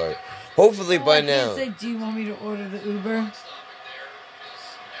that part. Hopefully by I now. can't say, do you want me to order the Uber?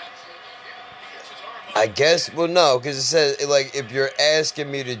 I guess, well, no, because it says, like, if you're asking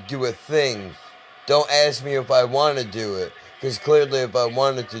me to do a thing, don't ask me if I want to do it. Because clearly, if I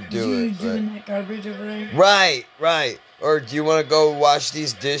wanted to do you it. doing Right. that garbage over there? Right. Or do you want to go wash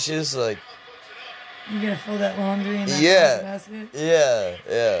these dishes? Like, You gonna fold that laundry in that yeah. basket?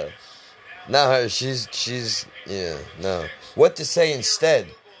 Yeah. Not her, she's, yeah, no. What to say instead?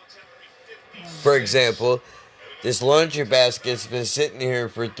 For example, this laundry basket's been sitting here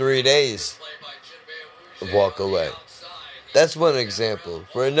for 3 days. Walk away. That's one example.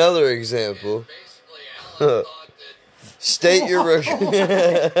 For another example, state your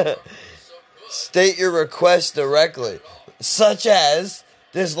request directly, such as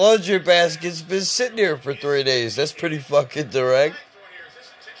this laundry basket's been sitting here for 3 days. That's pretty fucking direct.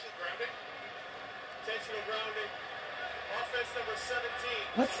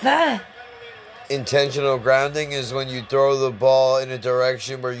 What's that? Intentional grounding is when you throw the ball in a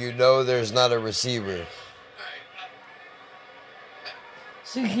direction where you know there's not a receiver.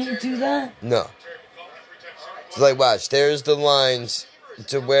 So you can't do that? No. It's like, watch, there's the lines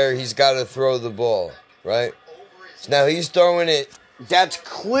to where he's got to throw the ball, right? So now he's throwing it. That's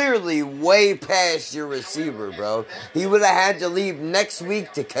clearly way past your receiver, bro. He would have had to leave next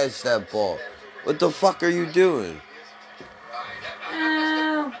week to catch that ball. What the fuck are you doing?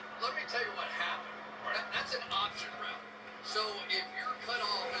 Let me tell you what happened. That's an option route. So if you're cut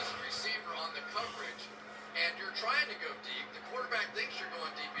off as a receiver on the coverage and you're trying to go deep, the quarterback thinks you're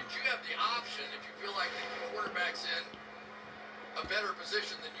going deep, but you have the option, if you feel like the quarterback's in a better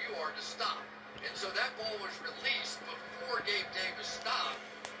position than you are, to stop. And so that ball was released before Gabe Davis stopped.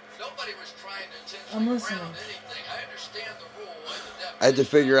 Nobody was trying to intentionally ground anything. I understand the rule and the definition. I had to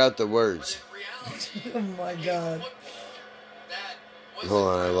figure out the words. Oh my god. Hold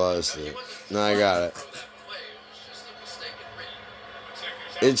on, I lost it. No, I got it.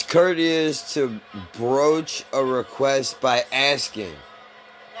 It's courteous to broach a request by asking,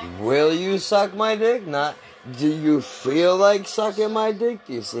 will you suck my dick? Not, do you feel like sucking my dick?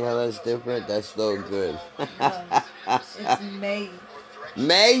 Do you see how that's different? That's so good. It's May.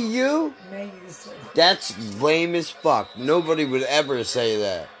 May you? May you say. That's lame as fuck. Nobody would ever say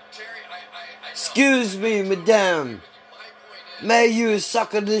that. Excuse me, madame. May you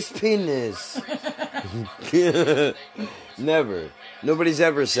suck on this penis? Never. Nobody's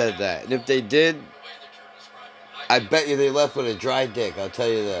ever said that. And if they did, I bet you they left with a dry dick. I'll tell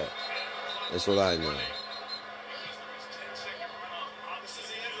you that. That's what I know.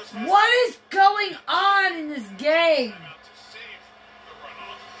 What is going on in this game?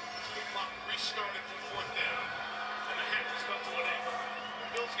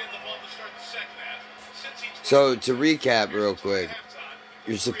 So, to recap real quick,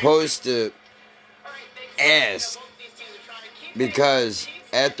 you're supposed to ask because,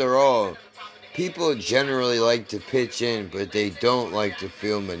 after all, people generally like to pitch in, but they don't like to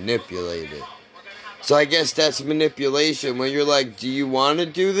feel manipulated. So I guess that's manipulation when you're like, do you want to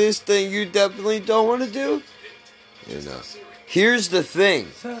do this thing you definitely don't want to do? You know. Here's the thing.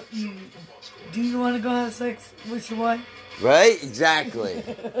 So, do you want to go have sex with your wife? Right? Exactly.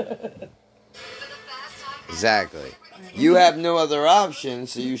 Exactly. You have no other option,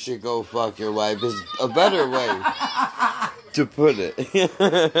 so you should go fuck your wife is a better way to put it.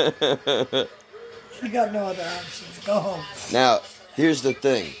 You got no other options. Go home. Now, here's the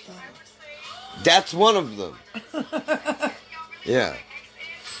thing. That's one of them. Yeah.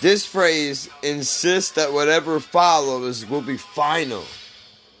 This phrase insists that whatever follows will be final.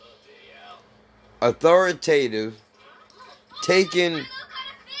 Authoritative. Taken.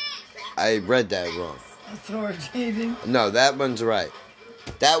 I read that wrong. Authoritative. No, that one's right.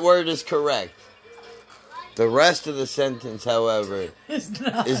 That word is correct. The rest of the sentence, however, It's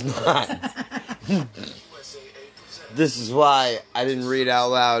not. is not. This is why I didn't read out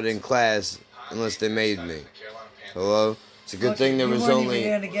loud in class unless they made me. Hello? It's a good thing there was You weren't only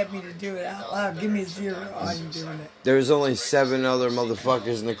even going to get me to do it out loud. Give me 0. I'm doing it. there was only 7 other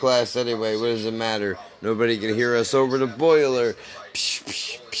motherfuckers in the class anyway. What does it matter? Nobody can hear us over the boiler. Psh,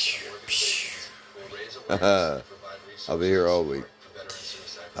 psh, psh, psh. I'll be here all week.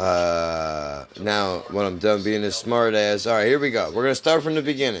 Now, when I'm done being a smart ass, all right, here we go. We're going to start from the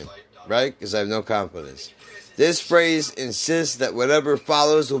beginning, right? Because I have no confidence. This phrase insists that whatever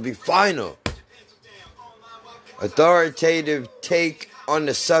follows will be final. Authoritative take on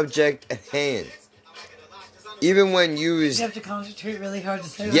the subject at hand. Even when used... You have to concentrate really hard to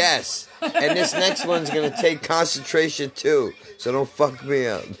say that. Yes. And this next one's going to take concentration too. So don't fuck me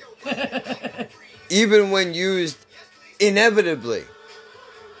up. Even when used inevitably,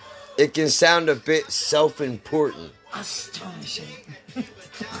 it can sound a bit self-important. Astonishing.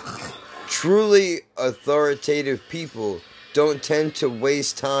 Truly authoritative people don't tend to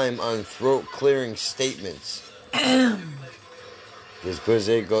waste time on throat-clearing statements. This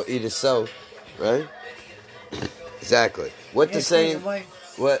pussy go eat itself, right? Exactly. What to say?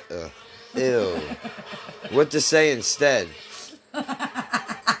 What? Ew. What to say instead?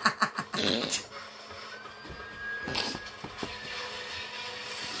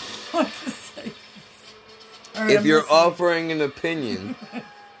 What to say? If you're offering an opinion,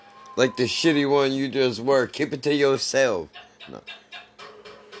 like the shitty one you just were, keep it to yourself. No.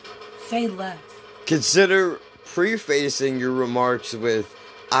 Say less. Consider prefacing your remarks with,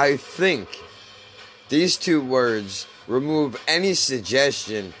 I think. These two words remove any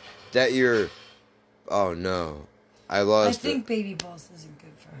suggestion that you're... Oh no. I lost I think Baby Boss isn't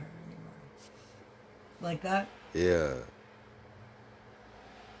good for her anymore. Like that? Yeah.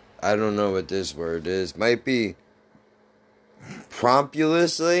 I don't know what this word is. Might be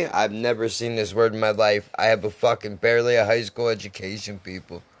prompulously. I've never seen this word in my life. I have barely a high school education,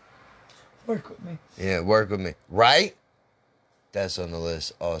 people. Work with me. Yeah, work with me. Right? That's on the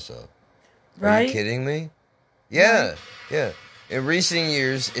list also. Right? Are you kidding me? Yeah, Right. yeah. In recent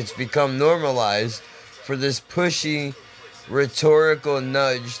years, it's become normalized for this pushy, rhetorical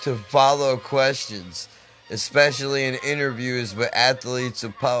nudge to follow questions, especially in interviews with athletes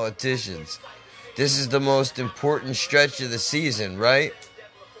and politicians. This is the most important stretch of the season, right?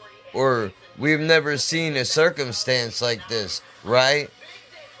 Or, we've never seen a circumstance like this, right?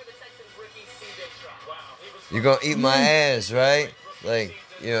 You're gonna eat my ass, right? Like,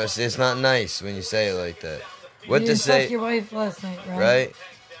 you know, it's not nice when you say it like that. What You to didn't say, fuck your wife last night, right? right?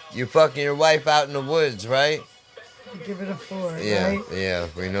 You fucking your wife out in the woods, right? You give it a 4, Yeah, right? yeah,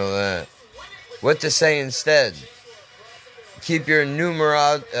 we know that. What to say instead? Keep your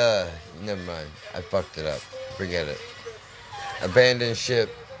numerod... never mind. I fucked it up. Forget it. Abandon ship.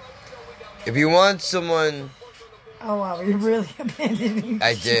 If you want someone... Oh, wow, you're really abandoning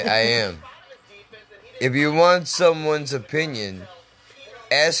I am. If you want someone's opinion,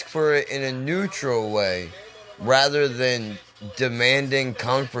 ask for it in a neutral way rather than demanding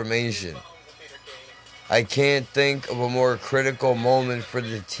confirmation. I can't think of a more critical moment for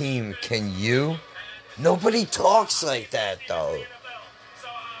the team. Can you? Nobody talks like that, though.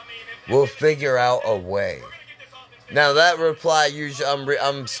 We'll figure out a way. Now, that reply, usually,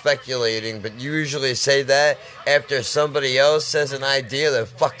 I'm speculating, but you usually say that after somebody else says an idea that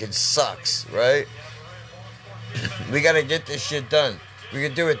fucking sucks, right? We gotta get this shit done. We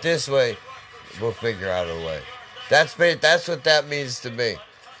can do it this way. We'll figure out a way. That's what that means to me.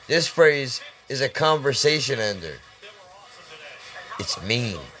 This phrase is a conversation ender. It's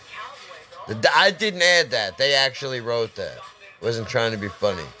mean. I didn't add that. They actually wrote that. Wasn't trying to be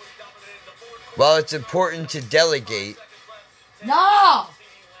funny. While it's important to delegate, No!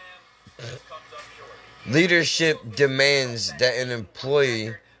 leadership demands that an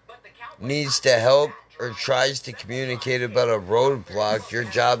employee needs to help or tries to communicate about a roadblock. Your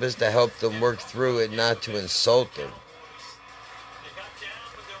job is to help them work through it, not to insult them.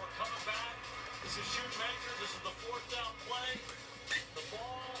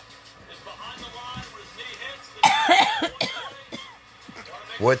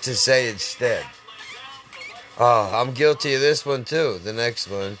 What to say instead? Oh, I'm guilty of this one too. The next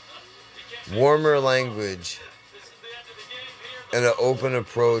one. Warmer language and an open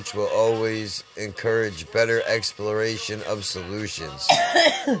approach will always encourage better exploration of solutions.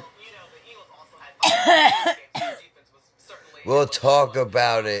 We'll talk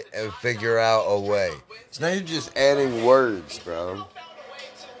about it and figure out a way. So now you're just adding words, bro.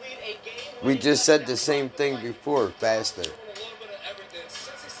 We just said the same thing before, faster.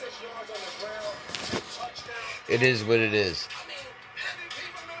 It is what it is.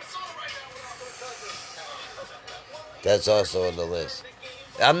 That's also on the list.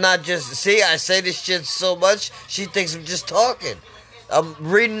 I'm not just... See, I say this shit so much, she thinks I'm just talking. I'm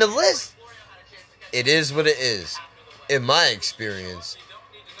reading the list. It is what it is. In my experience,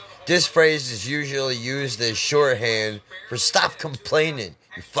 this phrase is usually used as shorthand for stop complaining,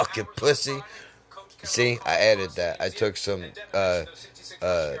 you fucking pussy. See, I added that. I took some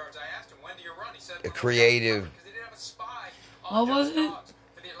a creative. What was it?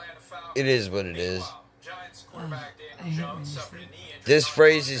 It is what it is. I hate when you say This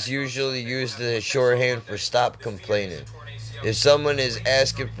phrase is usually used as a shorthand for stop complaining. If someone is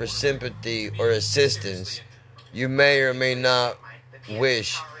asking for sympathy or assistance, you may or may not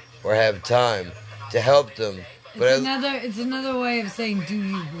wish or have time to help them. it's another way of saying do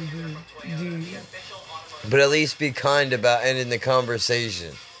you, boo-boo. Do you. But at least be kind about ending the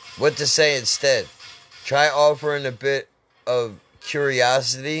conversation. What to say instead? Try offering a bit of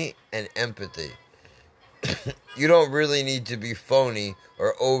curiosity and empathy. You don't really need to be phony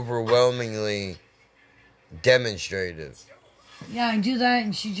or overwhelmingly demonstrative. Yeah, I do that,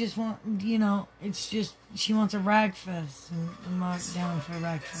 and she just it's just, she wants a rag fest, and I'm not down for a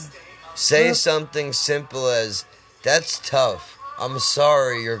rag fest. Say something simple as, "That's tough. I'm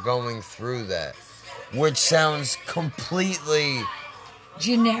sorry you're going through that." Which sounds completely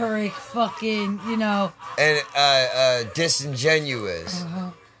Generic, fucking, and disingenuous.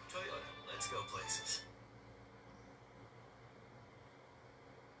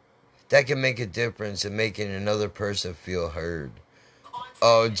 That can make a difference in making another person feel heard.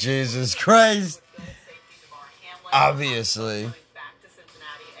 Oh, Jesus Christ. Obviously.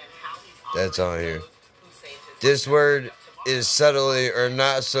 That's on here. This word is subtly or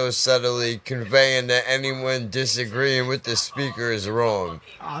not so subtly conveying that anyone disagreeing with the speaker is wrong.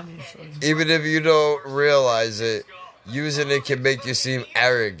 Obviously. Even if you don't realize it, using it can make you seem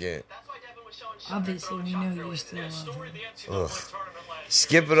arrogant. Obviously, we know you still love her. Ugh.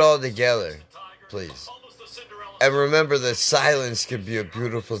 Skip it all together, please. And remember that silence can be a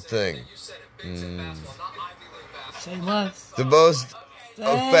beautiful thing. Say less. The most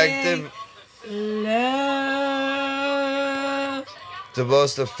effective... Less. The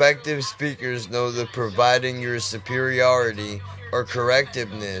most effective speakers know that providing your superiority or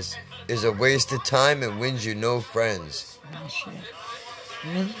correctiveness is a waste of time and wins you no friends. Oh, shit.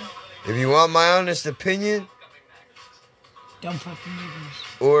 Really? If you want my honest opinion... Dumb fucking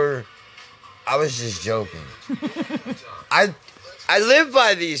niggas. Or, I was just joking. I live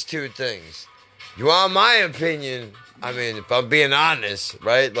by these two things. You want my opinion? I mean, if I'm being honest,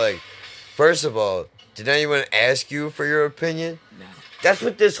 right? Like, first of all, did anyone ask you for your opinion? No. That's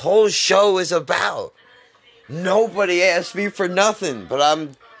what this whole show is about. Nobody asked me for nothing, but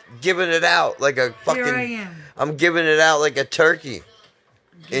I'm giving it out like a fucking... Here I am. I'm giving it out like a turkey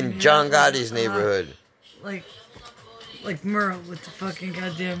in John Gotti's neighborhood. Like Merle with the fucking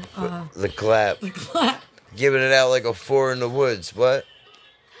goddamn, The clap. the clap. Giving it out like a four in the woods. What?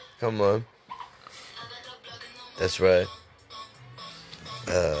 Come on. That's right.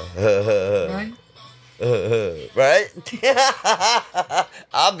 Right? Right?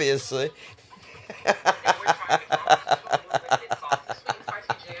 Obviously.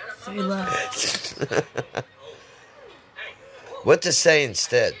 Say less. What to say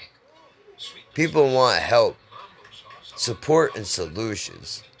instead? People want help, support, and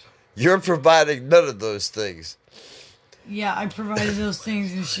solutions. You're providing none of those things. Yeah, I provided those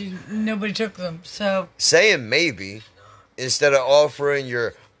things and nobody took them, so... Saying maybe, instead of offering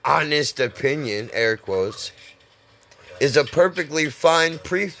your honest opinion, air quotes, is a perfectly fine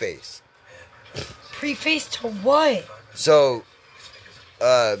preface. Preface to what? So,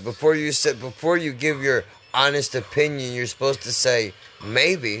 before you give your honest opinion, you're supposed to say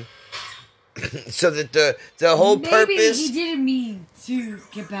maybe, so that the whole purpose. Maybe he didn't mean to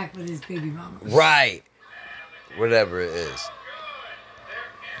get back with his baby mama. Right. Whatever it is.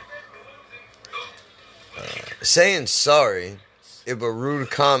 Saying sorry if a rude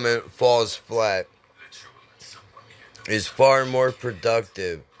comment falls flat is far more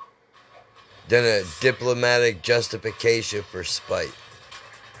productive than a diplomatic justification for spite.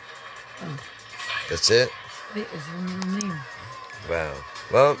 That's it? Spite is her middle name. Wow.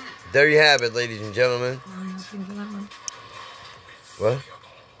 Well, there you have it, ladies and gentlemen. Nothing for that one. What?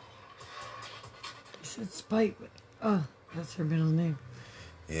 I said Spite, but that's her middle name.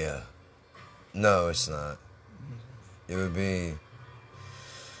 Yeah. No, it's not. It would be,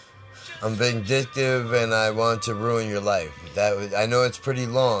 I'm vindictive and I want to ruin your life. I know it's pretty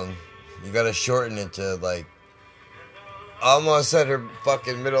long. You gotta shorten it to like, I almost said her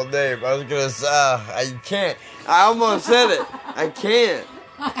fucking middle name. I was gonna say, I can't. I almost said it. I can't.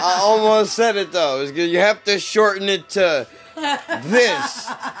 I almost said it though. You have to shorten it to this.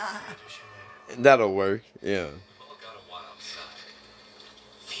 That'll work. Yeah.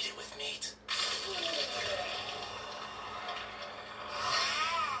 Feed it with meat.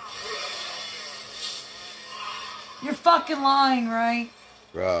 You're fucking lying, right?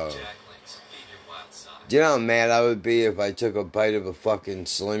 Bro. Do you know how mad I would be if I took a bite of a fucking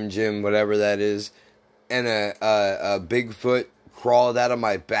Slim Jim, whatever that is, and a Bigfoot crawled out of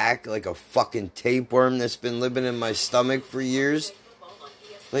my back like a fucking tapeworm that's been living in my stomach for years?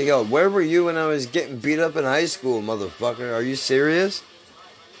 Like, yo, where were you when I was getting beat up in high school, motherfucker? Are you serious?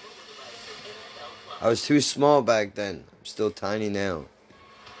 I was too small back then. I'm still tiny now.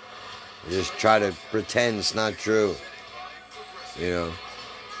 I just try to pretend it's not true. You know?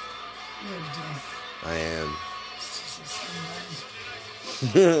 You're a dick. I am. It's just a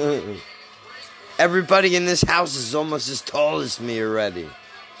scumbag. Everybody in this house is almost as tall as me already.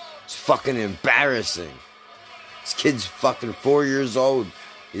 It's fucking embarrassing. This kid's fucking 4 years old.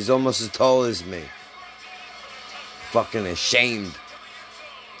 He's almost as tall as me. Fucking ashamed.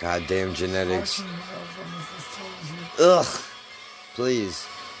 Goddamn genetics. 14-year-old almost as tall as you. Ugh. Please.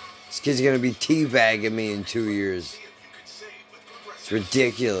 This kid's gonna be teabagging me in 2 years. It's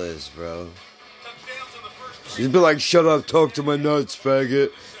ridiculous, bro. He's be like, shut up, talk to my nuts,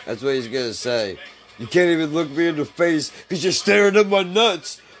 faggot. That's what he's gonna say. You can't even look me in the face because you're staring at my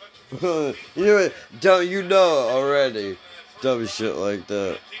nuts. You know what? Don't you know already? Dumb shit like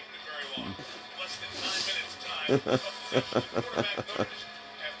that.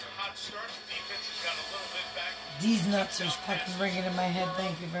 These nuts are fucking ringing in my head.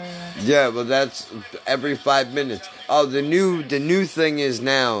 Thank you very much. Yeah, well, that's every 5 minutes. Oh, the new thing is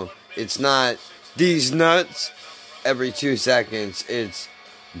now, it's not these nuts every 2 seconds. It's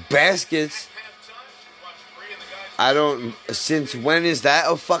baskets. I don't. Since when is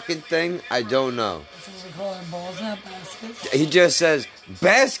that a fucking thing? I don't know. That's what we call our balls, not baskets. He just says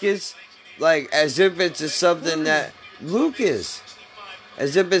baskets, like as if it's something that Lucas,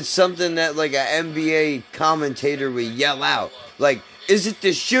 as if it's something that like an NBA commentator would yell out. Like, is it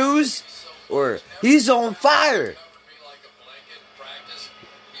the shoes or he's on fire?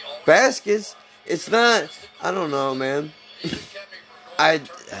 Baskets. It's not. I don't know, man.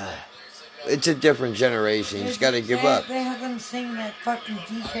 It's a different generation. You just gotta give up. They have them sing that fucking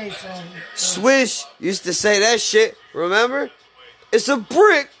DK song. Swish used to say that shit. Remember? It's a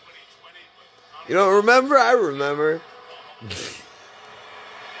brick. You don't remember? I remember.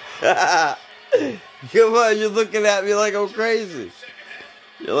 Come on, you're looking at me like I'm crazy.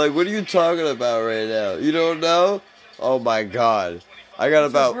 You're like, what are you talking about right now? You don't know? Oh my god. I got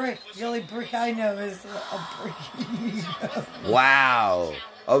It's about... a brick. The only brick I know is a brick. Wow.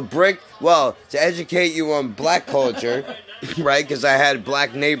 A brick? Well, to educate you on black culture, right? Because I had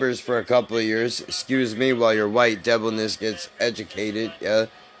black neighbors for a couple of years. Excuse me while your white devilness gets educated, yeah?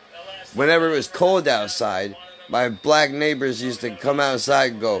 Whenever it was cold outside, my black neighbors used to come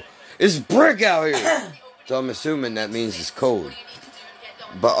outside and go, it's brick out here! So I'm assuming that means it's cold.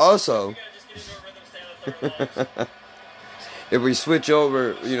 But also, if we switch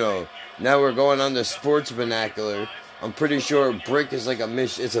over, you know, now we're going on the sports vernacular, I'm pretty sure brick is like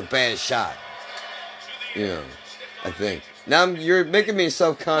it's a bad shot. You know, I think. Now you're making me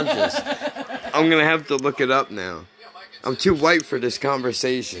self-conscious. I'm gonna have to look it up now. I'm too white for this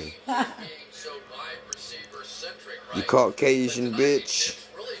conversation. You Caucasian bitch.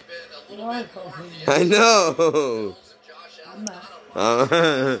 You are Caucasian. I know. I'm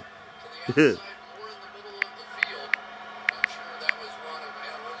not.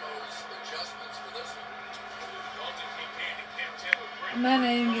 Man, I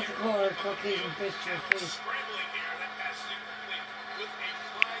didn't get to call her a Caucasian bitch to her face.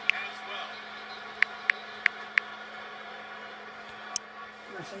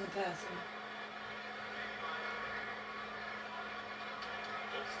 Roughing the passer.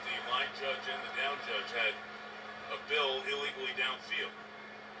 Both the line judge and the down judge had a bill illegally downfield.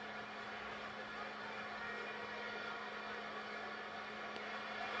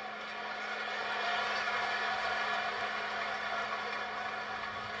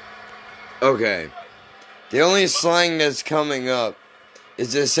 Okay. The only slang that's coming up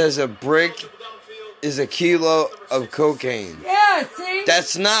is it says a brick is a kilo of cocaine. Yeah, see?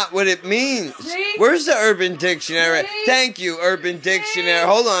 That's not what it means. See? Where's the Urban Dictionary? See? Thank you, Urban Dictionary.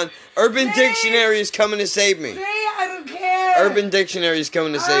 Hold on. Urban See? Dictionary is coming to save me. See, I don't care. Urban Dictionary is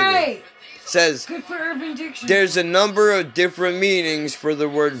coming to save me. Alright. Says Good for Urban Dictionary. there's a number of different meanings for the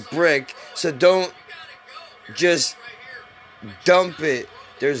word brick, so don't just dump it.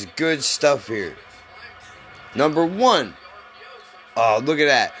 There's good stuff here. Number 1. Oh, look at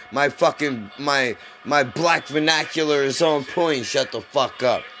that. My black vernacular is on point. Shut the fuck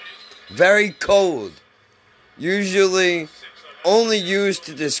up. Very cold. Usually only used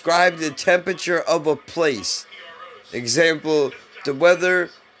to describe the temperature of a place. Example, the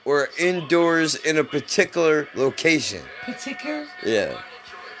weather or indoors in a particular location. Particular? Yeah.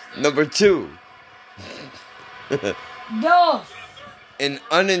 Number 2. Dos. An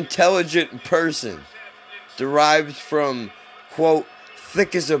unintelligent person. Derived from, quote,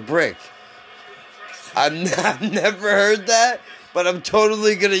 thick as a brick. I've never heard that, but I'm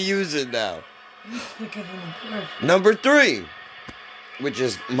totally going to use it now. Thicker than a brick. Number 3, which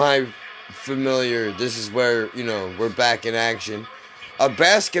is my familiar, this is where, we're back in action. A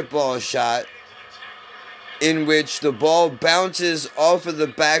basketball shot in which the ball bounces off of the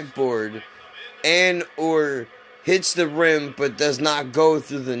backboard and or hits the rim but does not go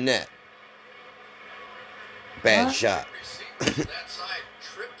through the net. Bad shot.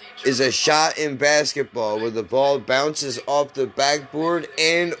 Is a shot in basketball where the ball bounces off the backboard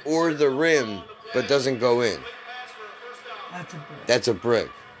and or the rim but doesn't go in. That's a brick. That's a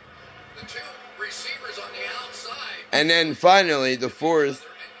brick. The two receivers on the outside. And then finally, the 4th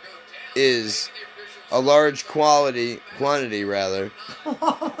is a large quantity rather.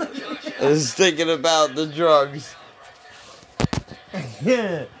 I was thinking about the drugs.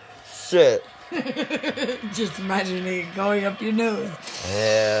 Yeah. Shit. Just imagine it going up your nose.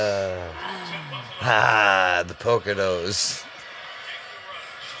 Yeah. The Poconos.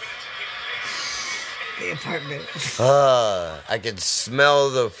 The apartment. I can smell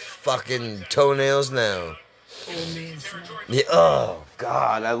the fucking toenails now. Old man smell. Yeah. Oh,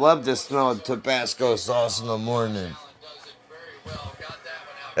 God. I love the smell of Tabasco sauce in the morning.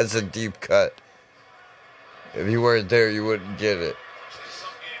 That's a deep cut. If you weren't there, you wouldn't get it.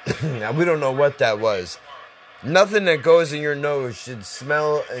 Now, we don't know what that was. Nothing that goes in your nose should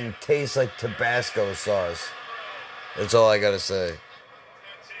smell and taste like Tabasco sauce. That's all I gotta say.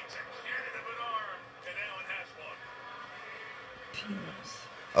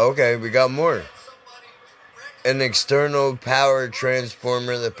 Okay, we got more. An external power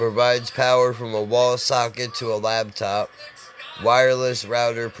transformer that provides power from a wall socket to a laptop, wireless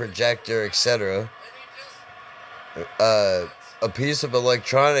router, projector, etc. A piece of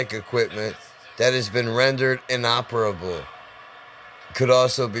electronic equipment that has been rendered inoperable. Could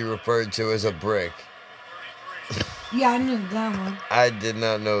also be referred to as a brick. Yeah, I knew that one. I did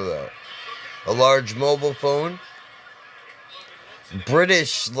not know that. A large mobile phone.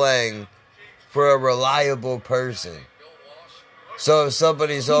 British slang for a reliable person. So if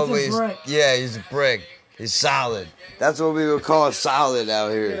somebody's always... brick. Yeah, he's a brick. He's solid. That's what we would call solid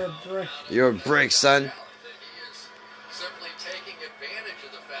out You're here. a brick. You're a brick, son.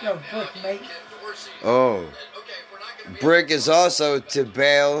 Yo, brick, mate. Oh. Brick is also to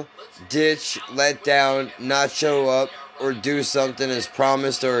bail, ditch, let down, not show up, or do something as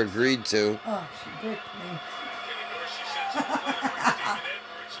promised or agreed to. Oh, she bricked me.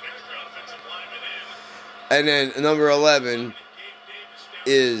 And then number 11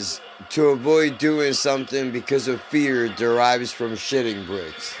 is to avoid doing something because of fear derives from shitting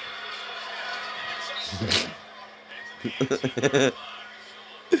bricks.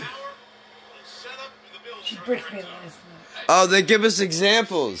 She bricked me last night. Oh, they give us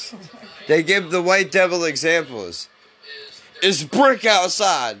examples. They give the White Devil examples. It's brick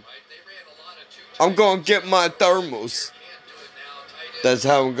outside. I'm going to get my thermals. That's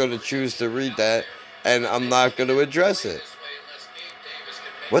how I'm going to choose to read that. And I'm not going to address it.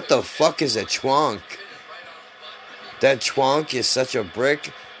 What the fuck is a chwonk? That chwonk is such a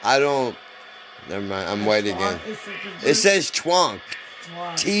brick. I don't... Never mind, I'm white again. It says chwonk.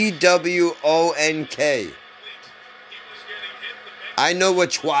 T-W-O-N-K. I know what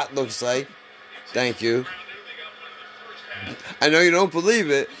twat looks like. Thank you. I know you don't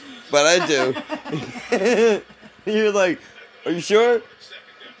believe it, but I do. You're like, are you sure?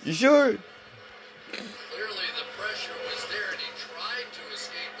 You sure? Clearly the pressure was there and he tried to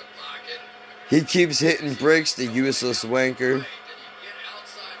escape the pocket. He keeps hitting bricks, the useless wanker. Did he get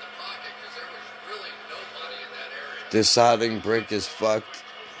outside the pocket because there was really nobody in that area. The sodding brick is fucked.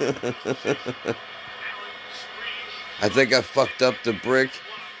 I think I fucked up the brick.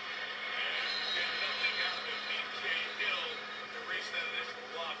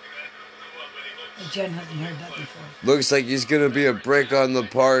 Jen hasn't heard that before. Looks like he's gonna be a brick on the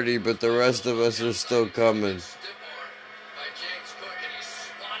party, but the rest of us are still coming. Stiff arm by James Cook and he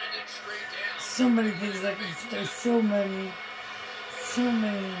swatted it straight down. So many things I can say. So many. So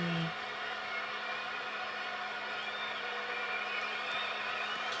many.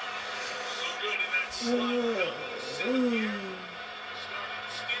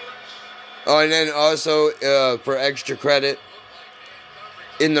 Oh, and then also, for extra credit,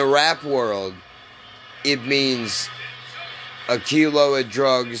 in the rap world, it means a kilo of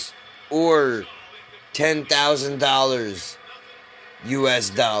drugs or $10,000 US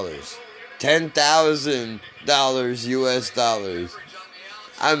dollars. $10,000 US dollars.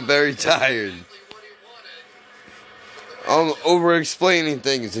 I'm very tired. I'm over-explaining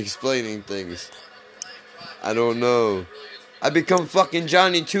things. I don't know. I become fucking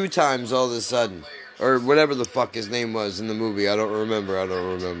Johnny 2 times all of a sudden. Or whatever the fuck his name was in the movie. I don't remember.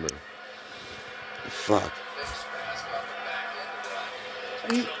 Fuck.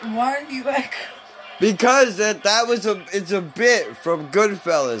 Why aren't you back? Because it's a bit from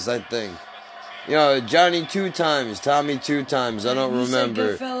Goodfellas, I think. You know, Johnny 2 times, Tommy 2 times, I don't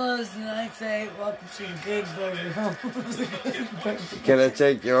remember. You say Goodfellas, and I say, welcome to Good Burger. Can I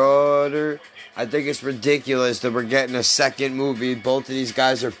take your order? I think it's ridiculous that we're getting a second movie. Both of these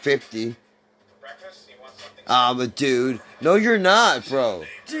guys are 50. But dude, no you're not, bro.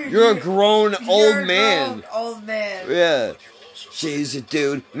 Dude, you're a grown old man. Grown old man. Yeah. She's a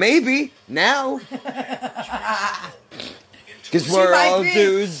dude. Maybe now. Because we're all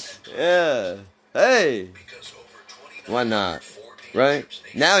dudes. Yeah. Hey. Why not? Right?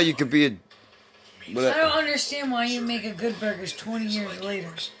 Now you could be a... I don't understand why you make a Good Burgers 20 years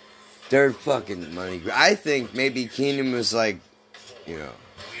later. They're fucking money. I think maybe Keenan was like, you know,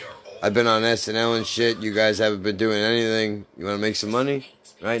 I've been on SNL and shit. You guys haven't been doing anything. You want to make some money?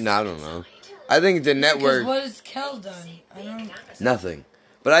 Right? No, I don't know. I think the network... Because what has Kel done? I don't... Nothing.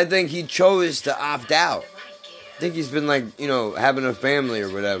 But I think he chose to opt out. I think he's been like, you know, having a family or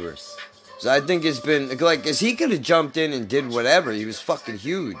whatever. So I think it's been, like, because he could have jumped in and did whatever. He was fucking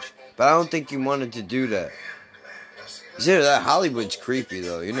huge. But I don't think he wanted to do that. See, that Hollywood's creepy,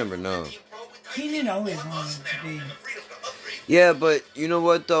 though. You never know. Keenan always wanted to be. Yeah, but you know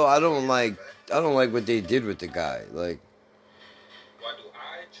what, though? I don't like what they did with the guy. Like,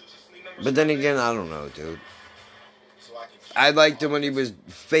 but then again, I don't know, dude. I liked him when he was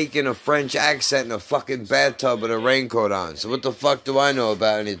faking a French accent in a fucking bathtub with a raincoat on. So what the fuck do I know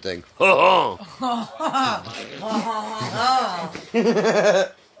about anything? Rubber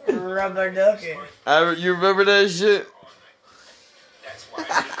ducky. You remember that shit?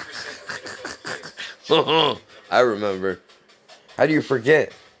 I remember. How do you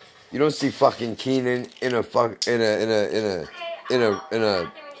forget? You don't see fucking Keenan in a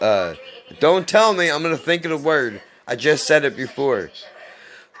don't tell me, I'm gonna think of the word. I just said it before.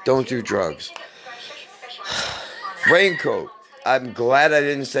 Don't do drugs. Raincoat. I'm glad I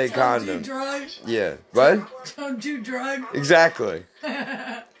didn't say condom. Don't do drugs. Yeah. What? Don't do drugs. Exactly.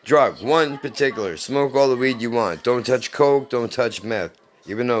 Drug. One particular. Smoke all the weed you want. Don't touch coke. Don't touch meth.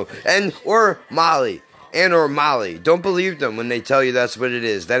 Even though... or Molly. Or Molly. Don't believe them when they tell you that's what it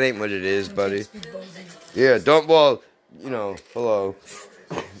is. That ain't what it is, buddy. Yeah, don't... Well, you know, hello.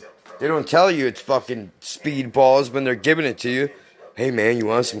 They don't tell you it's fucking speedballs when they're giving it to you. Hey, man, you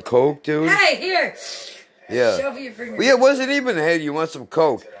want some coke, dude? Hey, here. Yeah. Shove your finger. Well, yeah, it wasn't even, hey, you want some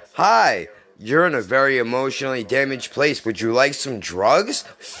coke? Hi, you're in a very emotionally damaged place. Would you like some drugs?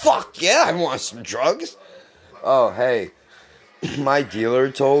 Fuck yeah, I want some drugs. Oh, hey, my dealer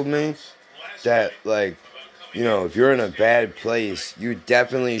told me that, like, you know, if you're in a bad place, you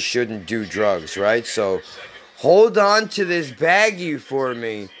definitely shouldn't do drugs, right? So, hold on to this baggie for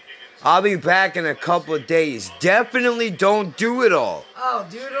me. I'll be back in a couple of days. Definitely don't do it all. Oh,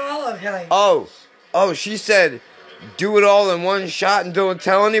 do it all? Okay. Oh, she said, do it all in one shot and don't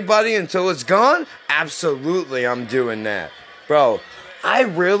tell anybody until it's gone? Absolutely, I'm doing that. Bro, I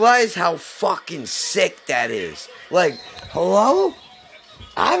realize how fucking sick that is. Like, hello?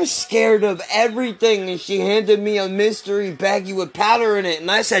 I'm scared of everything, and she handed me a mystery baggie with powder in it,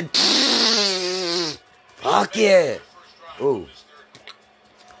 and I said, fuck yeah. Ooh.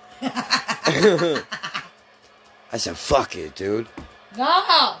 I said, fuck it, dude.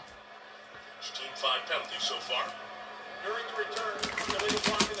 No. Team 5 penalties so far. During the return, illegal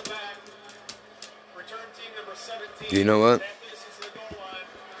block in the back. Return team number 17. Do you know what?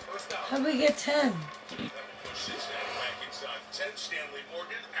 How'd we get 10? Stanley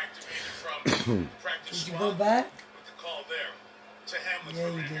Morgan activated from practice. Did you go back? With the call there to Hamlet. Yeah,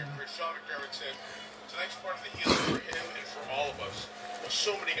 you did. Sean McDermott said tonight's part of the healing for him and for all of us.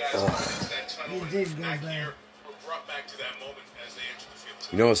 So many guys into that tunnel You did go back back. here were brought back to that moment as they entered the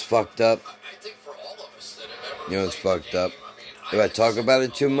field. You know what's fucked up? I think for all of us that have ever You know what's played fucked the up? game, If I talk about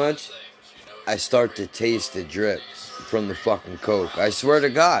it too much, I start to taste the drip from the fucking Coke. I swear to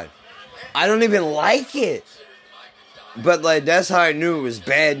God. I don't even like it. But, like, that's how I knew it was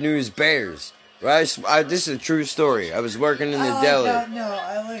Bad News Bears. Right? This is a true story. I was working in the deli.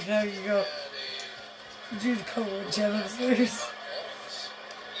 I like how you go. Do the cover with Jen upstairs.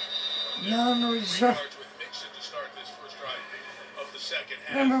 No, no, sure.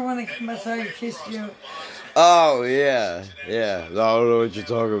 Remember when I came outside and kissed you? Oh, yeah. Yeah. I don't know what you're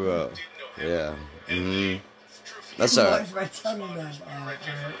talking about. Yeah. Mm-hmm. That's alright. My tongue then,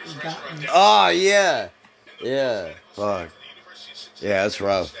 you got me. Oh, yeah. Yeah, fuck. Yeah, that's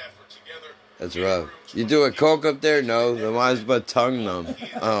rough. That's rough. You doing coke up there? No, then mine's but tongue numb.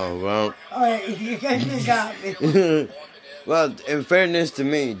 Oh, well. Alright, you got me. Well, in fairness to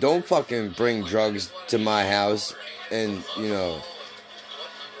me, don't fucking bring drugs to my house and, you know,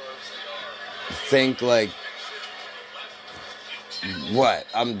 think like, what,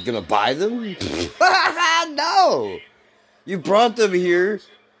 I'm gonna buy them? No! You brought them here,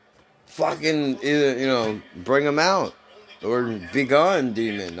 fucking, either, you know, bring them out. Or be gone,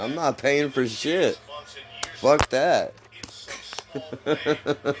 demon. I'm not paying for shit. Fuck that. Be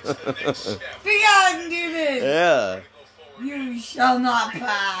on, demon! Yeah. You shall not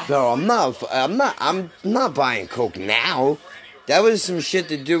pass. No, I'm not buying coke now. That was some shit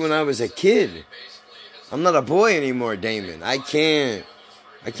to do when I was a kid. I'm not a boy anymore, Damon. I can't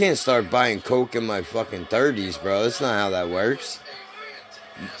start buying coke in my fucking 30s, bro. That's not how that works.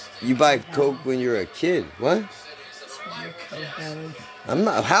 You buy coke when you're a kid. What? I'm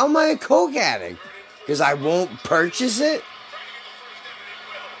not. How am I a coke addict? Because I won't purchase it?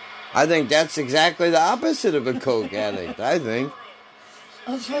 I think that's exactly the opposite of a coke addict, I think.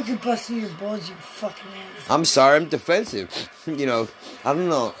 I was fucking busting your balls, you fucking ass. I'm sorry, I'm defensive. You know, I don't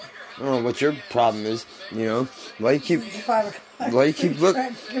know what your problem is, you know. Why you keep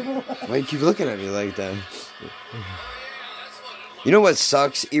looking at me like that? You know what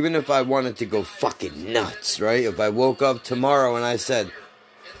sucks? Even if I wanted to go fucking nuts, right? If I woke up tomorrow and I said,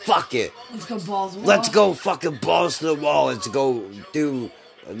 fuck it. Let's go balls to the wall. Let's go fucking balls to the wall. Let's go do,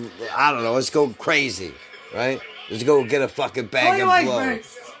 I don't know, let's go crazy, right? Let's go get a fucking bag of blow.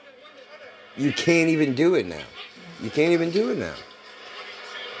 You can't even do it now. You can't even do it now.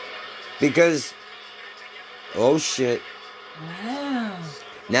 Because, oh shit. Wow.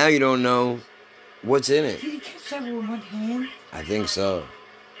 Now you don't know what's in it. Did you catch that with one hand? I think so.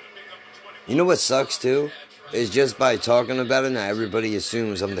 You know what sucks too? Is just by talking about it now, everybody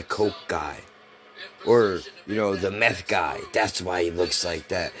assumes I'm the coke guy. Or, you know, the meth guy. That's why he looks like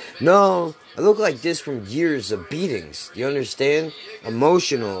that. No, I look like this from years of beatings. You understand?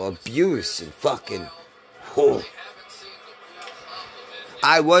 Emotional abuse and fucking... Oh.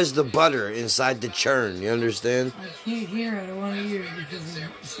 I was the butter inside the churn. You understand? I can't hear it. I want to hear it because of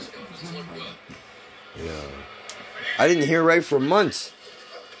somebody. Yeah. I didn't hear right for months.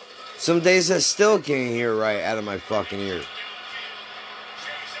 Some days I still can't hear right out of my fucking ear.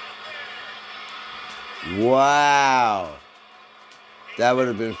 Wow. That would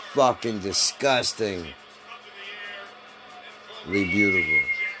have been fucking disgusting. Really beautiful.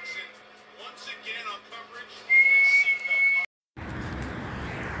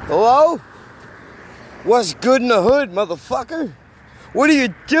 Hello? What's good in the hood, motherfucker? What are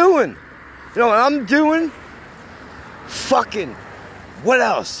you doing? You know what I'm doing? Fucking, what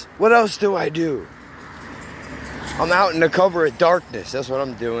else? What else do I do? I'm out in the cover of darkness. That's what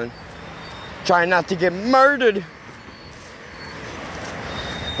I'm doing. Trying not to get murdered.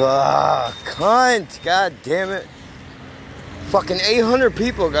 Ah, cunt. God damn it. Fucking 800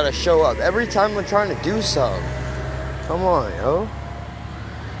 people gotta show up every time I'm trying to do something. Come on, yo.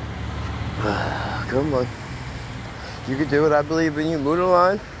 Come on. You can do it. I believe in you. Move the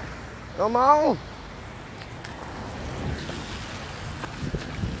line. Come on.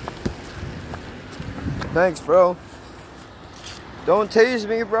 Thanks, bro. Don't tase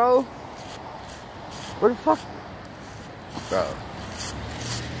me, bro. Where the fuck? Bro.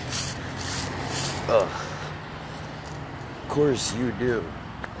 Ugh. Of course you do.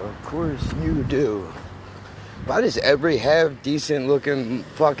 Of course you do. Why does every half-decent looking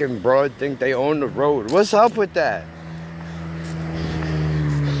fucking broad think they own the road? What's up with that?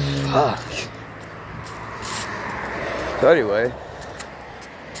 Fuck. So anyway,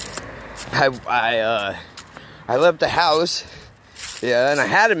 I left the house, yeah, and I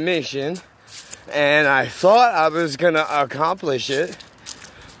had a mission, and I thought I was gonna accomplish it,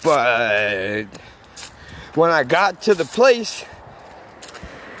 but when I got to the place,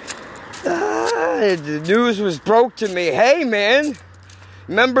 the news was broke to me. Hey, man,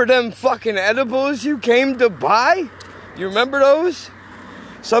 remember them fucking edibles you came to buy? You remember those?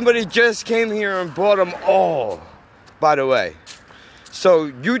 Somebody just came here and bought them all, by the way. So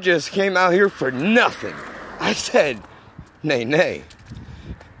you just came out here for nothing. I said, nay.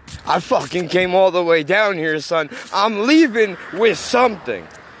 I fucking came all the way down here, son. I'm leaving with something.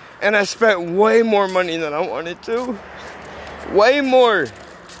 And I spent way more money than I wanted to. Way more.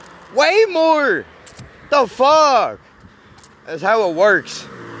 The fuck? That's how it works.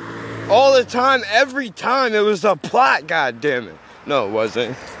 All the time, every time, it was a plot, goddammit. No, it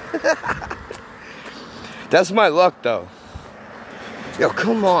wasn't. That's my luck, though. Yo,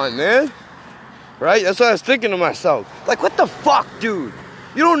 come on, man. right? That's what I was thinking to myself. Like, what the fuck, dude?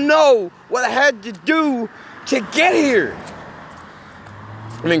 You don't know what I had to do to get here.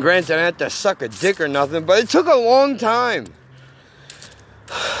 I mean, granted, I didn't have to suck a dick or nothing, but it took a long time.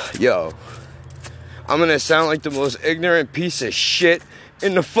 Yo, I'm gonna sound like the most ignorant piece of shit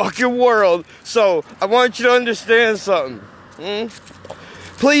in the fucking world, so I want you to understand something.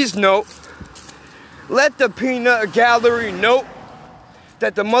 Please note, let the peanut gallery note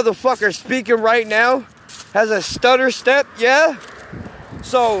that the motherfucker speaking right now has a stutter step, yeah?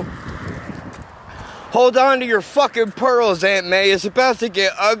 So, hold on to your fucking pearls, Aunt May. It's about to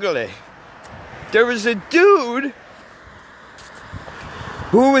get ugly. There was a dude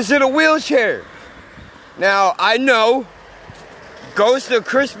who was in a wheelchair. Now, I know, Ghost of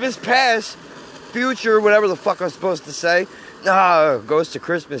Christmas Past, Future, whatever the fuck I'm supposed to say. Nah, Ghost of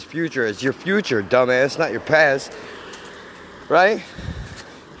Christmas Future. It's your future, dumbass, not your past. Right?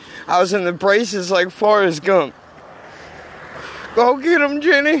 I was in the braces like Forrest Gump. Go get him,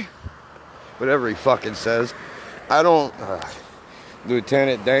 Jenny. Whatever he fucking says. I don't...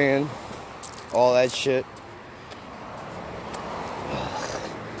 Lieutenant Dan. All that shit.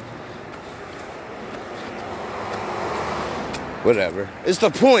 Whatever. It's the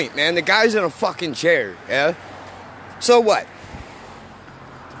point, man. The guy's in a fucking chair, yeah? So what?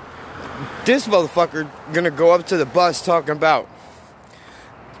 This motherfucker gonna go up to the bus talking about,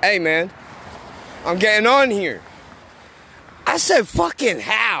 hey, man, I'm getting on here. I said, fucking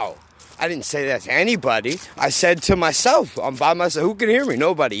how? I didn't say that to anybody. I said to myself, I'm by myself. Who can hear me?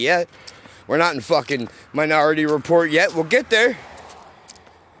 Nobody yet. We're not in fucking Minority Report yet. We'll get there.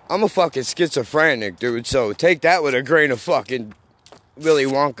 I'm a fucking schizophrenic, dude, so take that with a grain of fucking Willy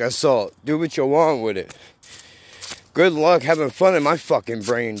Wonka salt. Do what you want with it. Good luck having fun in my fucking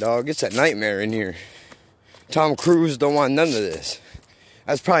brain, dog. It's a nightmare in here. Tom Cruise don't want none of this.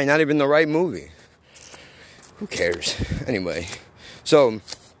 That's probably not even the right movie. Who cares? Anyway, so,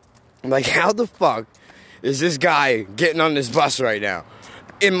 I'm like, how the fuck is this guy getting on this bus right now?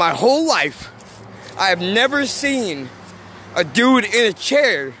 In my whole life, I have never seen a dude in a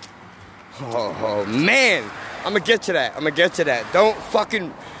chair. Oh, man. I'm gonna get to that. Don't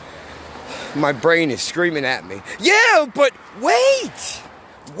fucking... My brain is screaming at me. Yeah, but wait!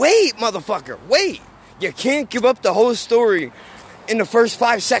 Wait, motherfucker, wait! You can't give up the whole story in the first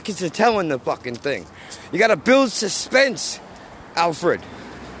 5 seconds of telling the fucking thing. You gotta build suspense, Alfred.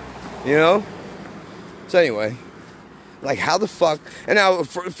 You know? So anyway, like, how the fuck... And now,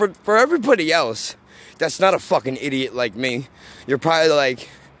 for everybody else that's not a fucking idiot like me, you're probably like,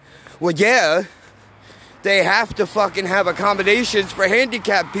 well, yeah, they have to fucking have accommodations for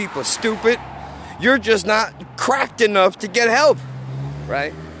handicapped people, stupid. You're just not cracked enough to get help,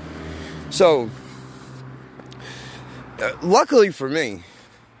 right? So, luckily for me,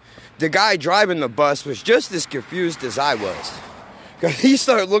 the guy driving the bus was just as confused as I was. Because he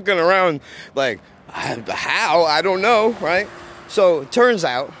started looking around like, how? I don't know, right? So, it turns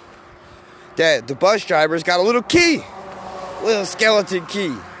out that the bus driver's got a little key. A little skeleton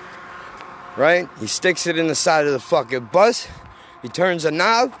key. Right? He sticks it in the side of the fucking bus. He turns a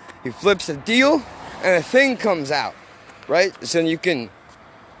knob. He flips a deal. And a thing comes out. Right? So you can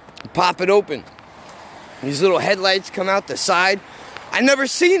pop it open. These little headlights come out the side. I never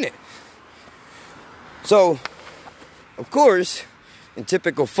seen it. So, of course, in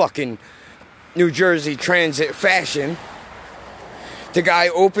typical fucking New Jersey Transit fashion, the guy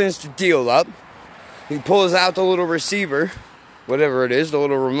opens the deal up. He pulls out the little receiver, whatever it is, the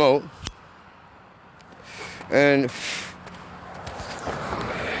little remote. And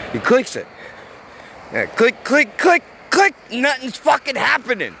he clicks it. Yeah, click, click, click, click. Nothing's fucking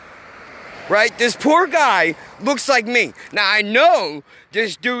happening. Right? This poor guy looks like me. Now, I know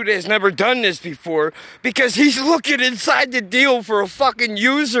this dude has never done this before because he's looking inside the deal for a fucking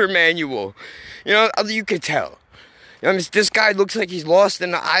user manual. You know, you can tell. I mean, this guy looks like he's lost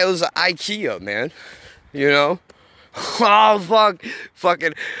in the aisles of IKEA, man. You know? Oh, fuck.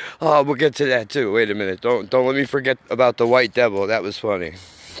 Fucking. Oh, we'll get to that, too. Wait a minute. Don't let me forget about the White Devil. That was funny.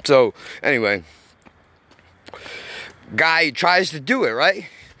 So, anyway. Guy tries to do it, right?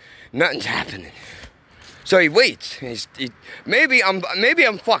 Nothing's happening. So he waits. Maybe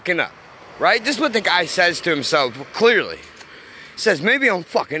I'm fucking up. Right? This is what the guy says to himself, clearly. He says, maybe I'm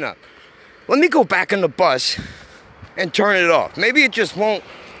fucking up. Let me go back on the bus and turn it off. Maybe it just won't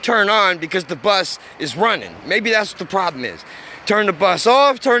turn on because the bus is running. Maybe that's what the problem is. Turn the bus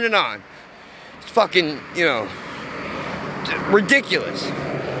off, turn it on. It's fucking, you know, ridiculous.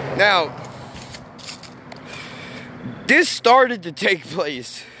 Now, this started to take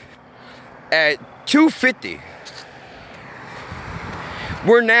place at 2:50.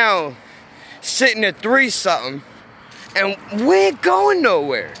 We're now sitting at 3-something, and we ain't going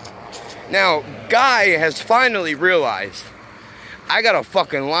nowhere. Now, Guy has finally realized I got a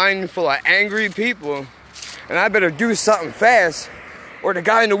fucking line full of angry people, and I better do something fast, or the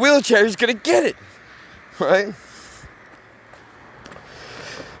guy in the wheelchair is gonna get it, right?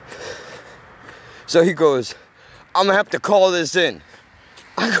 So he goes, I'm gonna have to call this in.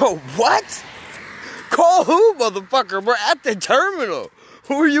 I go, what? Call who, motherfucker? We're at the terminal.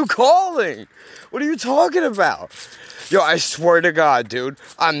 Who are you calling? What are you talking about? Yo, I swear to God, dude,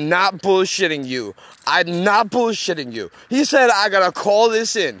 I'm not bullshitting you. I'm not bullshitting you. He said, I gotta call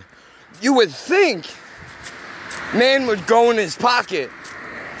this in. You would think man would go in his pocket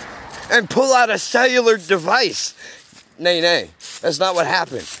and pull out a cellular device. Nay, that's not what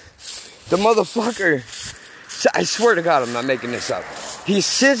happened. The motherfucker, I swear to God, I'm not making this up. He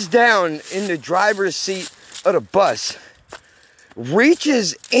sits down in the driver's seat of the bus,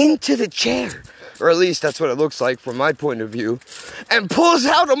 reaches into the chair, or at least that's what it looks like from my point of view, and pulls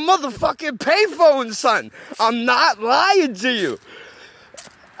out a motherfucking payphone, son. I'm not lying to you.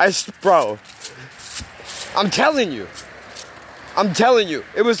 Bro, I'm telling you,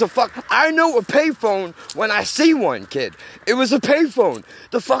 it was a I know a payphone when I see one, kid. It was a payphone.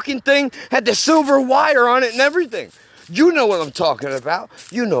 The fucking thing had the silver wire on it and everything. You know what I'm talking about.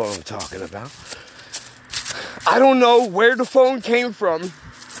 You know what I'm talking about. I don't know where the phone came from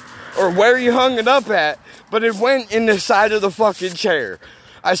or where you hung it up at, but it went in the side of the fucking chair.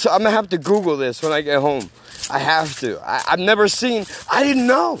 I'm gonna have to Google this when I get home. I have to. I've never seen. I didn't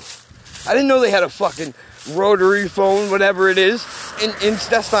know they had a fucking rotary phone, whatever it is. And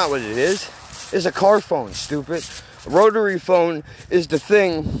that's not what it is. It's a car phone, stupid. A rotary phone is the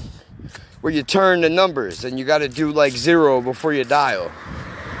thing where you turn the numbers and you got to do like 0 before you dial,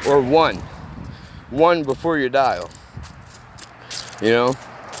 or 1 before you dial. You know.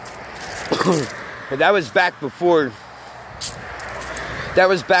 And that was back before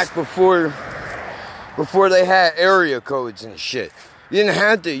they had area codes and shit. You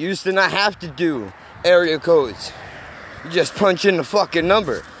used to not have to do area codes. You just punch in the fucking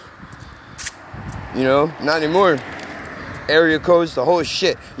number. You know, not anymore. Area codes, the whole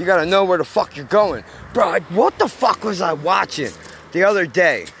shit. You gotta know where the fuck you're going. Bro, what the fuck was I watching the other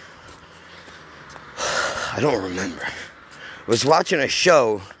day? I don't remember. I was watching a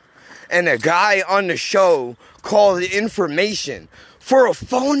show, and a guy on the show called the information for a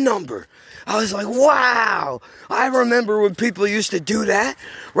phone number. I was like, wow, I remember when people used to do that,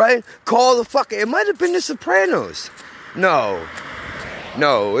 right? Call the fucking, it might have been The Sopranos. No,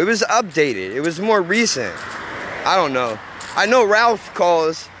 it was updated. It was more recent. I don't know. I know Ralph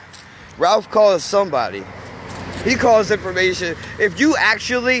calls somebody. He calls information. If you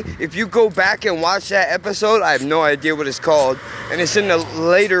go back and watch that episode, I have no idea what it's called, and it's in the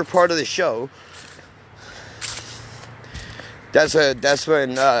later part of the show. That's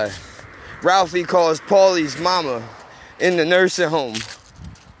when Ralphie calls Paulie's mama in the nursing home.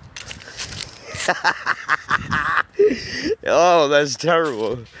 Oh, that's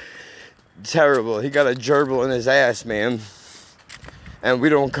terrible. Terrible. He got a gerbil in his ass, man. And we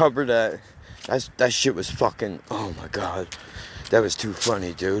don't cover that. That shit was fucking, oh my God. That was too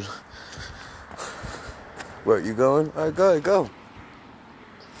funny, dude. Where you going? All right, go.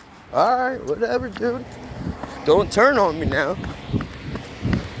 Alright, whatever, dude. Don't turn on me now.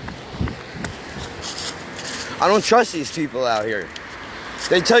 I don't trust these people out here.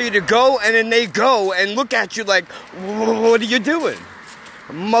 They tell you to go, and then they go and look at you like, what are you doing?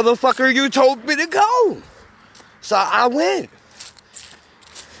 Motherfucker, you told me to go. So I went.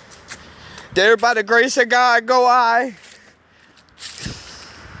 There by the grace of God go I.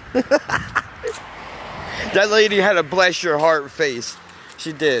 That lady had a bless your heart face.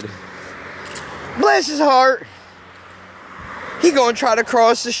 She did. Bless his heart. He gonna try to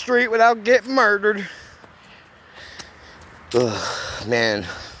cross the street without getting murdered. Ugh, man.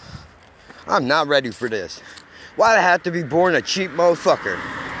 I'm not ready for this. Why'd I have to be born a cheap motherfucker?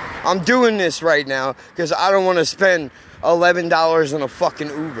 I'm doing this right now because I don't want to spend $11 on a fucking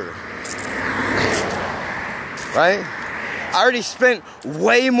Uber. Right? I already spent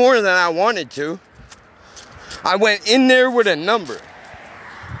way more than I wanted to. I went in there with a number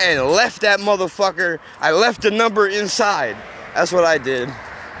and left that motherfucker. I left the number inside. That's what I did.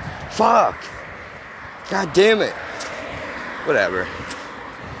 Fuck. God damn it. Whatever.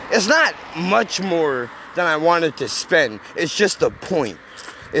 It's not much more than I wanted to spend. It's just the point.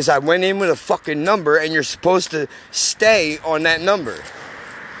 Is I went in with a fucking number and you're supposed to stay on that number.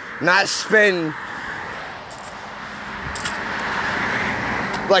 Not spend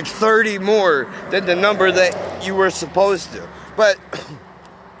like 30 more than the number that you were supposed to. But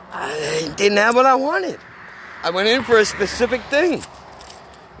I didn't have what I wanted. I went in for a specific thing.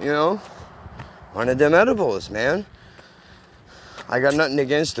 You know? Wanted them edibles, man. I got nothing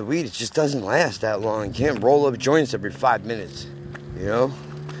against the weed. It just doesn't last that long. You can't roll up joints every 5 minutes. You know?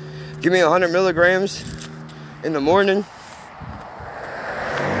 Give me 100 milligrams in the morning.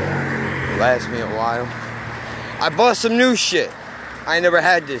 Lasts me a while. I bought some new shit. I never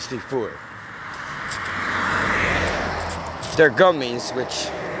had this before. They're gummies, which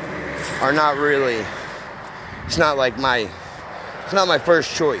are not really, it's not my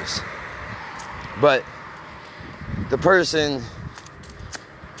first choice. But the person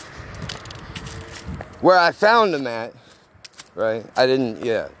where I found them at, right?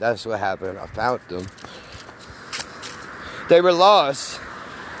 That's what happened. I found them. They were lost.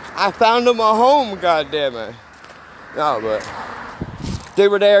 I found them a home, goddammit. No, but they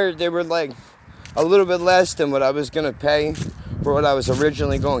were there. They were like a little bit less than what I was going to pay for what I was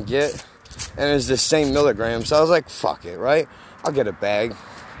originally going to get. And it was the same milligrams. So I was like, fuck it, right? I'll get a bag.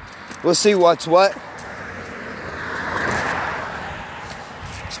 We'll see what's what.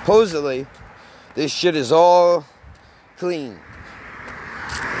 Supposedly, this shit is all clean.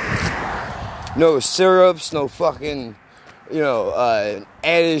 No syrups, no fucking,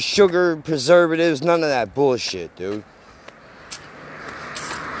 added sugar, preservatives, none of that bullshit, dude.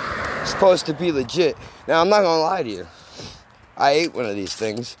 It's supposed to be legit. Now, I'm not gonna lie to you. I ate one of these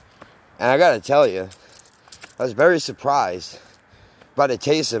things, and I gotta tell you, I was very surprised by the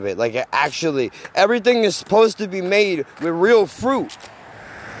taste of it. Like, it actually, everything is supposed to be made with real fruit.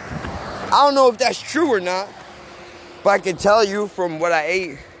 I don't know if that's true or not, but I can tell you from what I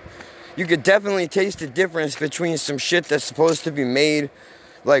ate, you could definitely taste the difference between some shit that's supposed to be made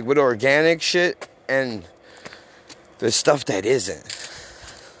like with organic shit and the stuff that isn't.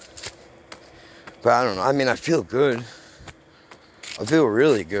 But I don't know. I mean, I feel good. I feel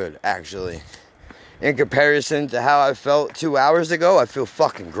really good, actually. In comparison to how I felt 2 hours ago, I feel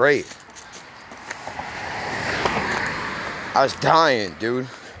fucking great. I was dying, dude.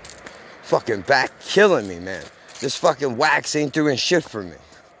 Fucking back killing me, man. This fucking wax ain't doing shit for me.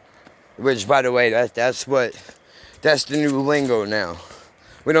 Which, by the way, that's the new lingo now.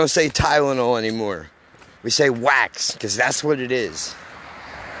 We don't say Tylenol anymore. We say wax, because that's what it is.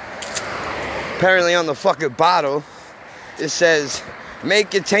 Apparently on the fucking bottle, it says, may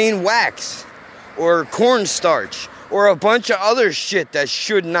contain wax, or cornstarch, or a bunch of other shit that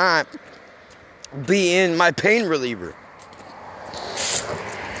should not be in my pain reliever.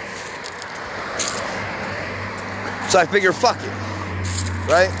 So I figure, fuck it,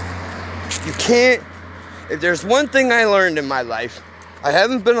 right? You can't, if there's one thing I learned in my life, I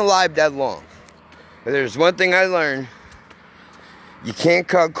haven't been alive that long, but there's one thing I learned, you can't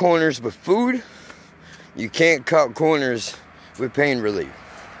cut corners with food, you can't cut corners with pain relief.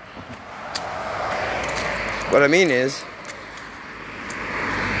 What I mean is,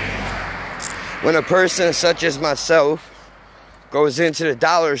 when a person such as myself goes into the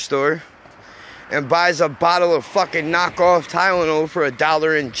dollar store and buys a bottle of fucking knockoff Tylenol for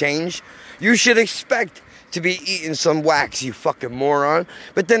 $1 and change, you should expect to be eating some wax, you fucking moron.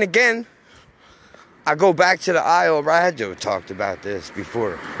 But then again, I go back to the aisle. Rado talked about this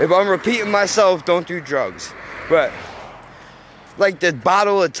before. If I'm repeating myself, don't do drugs. But like the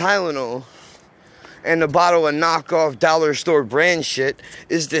bottle of Tylenol and the bottle of knockoff dollar store brand shit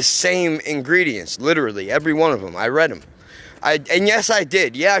is the same ingredients. Literally, every one of them. I read them. And yes, I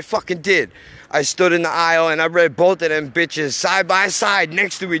did. Yeah, I fucking did. I stood in the aisle and I read both of them bitches side by side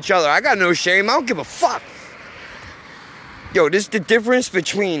next to each other. I got no shame. I don't give a fuck. Yo, this is the difference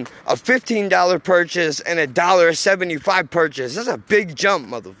between a $15 purchase and a $1.75 purchase. That's a big jump,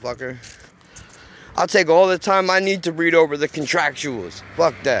 motherfucker. I'll take all the time I need to read over the contractuals.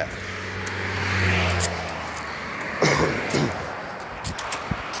 Fuck that.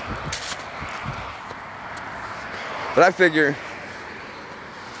 But I figure,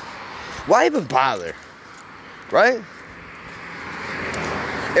 why even bother? Right?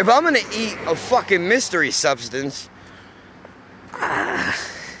 If I'm gonna eat a fucking mystery substance,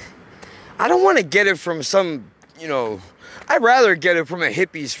 I don't want to get it from some, I'd rather get it from a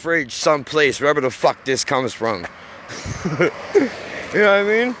hippie's fridge someplace, wherever the fuck this comes from. You know what I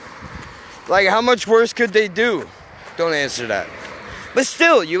mean? Like, how much worse could they do? Don't answer that. But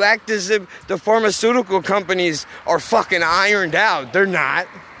still, you act as if the pharmaceutical companies are fucking ironed out. They're not.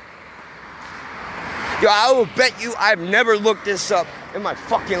 Yo, I will bet you, I've never looked this up in my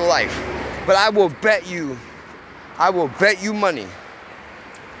fucking life. But I will bet you money.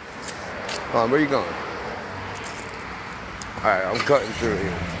 Hold on, where you going? Alright, I'm cutting through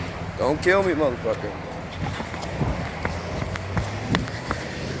here. Don't kill me, motherfucker.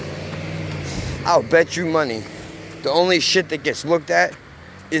 I'll bet you money. The only shit that gets looked at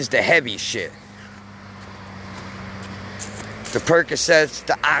is the heavy shit. The Percocets,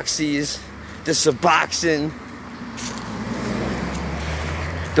 the Oxys, the Suboxone,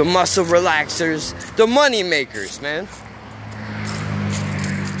 the muscle relaxers, the money makers, man.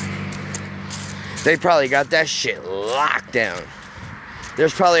 They probably got that shit locked down.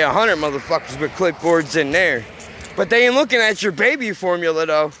 There's probably 100 motherfuckers with clipboards in there. But they ain't looking at your baby formula,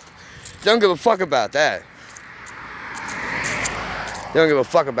 though. Don't give a fuck about that. They don't give a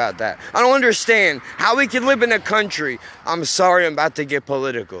fuck about that. I don't understand how we can live in a country. I'm sorry, I'm about to get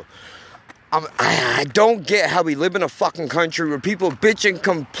political. I don't get how we live in a fucking country where people bitch and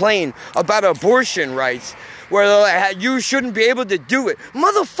complain about abortion rights, where they're like, you shouldn't be able to do it.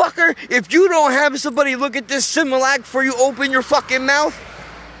 Motherfucker, if you don't have somebody look at this Similac before you open your fucking mouth,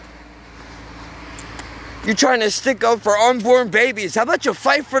 you're trying to stick up for unborn babies. How about you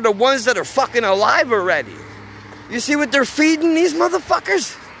fight for the ones that are fucking alive already? You see what they're feeding these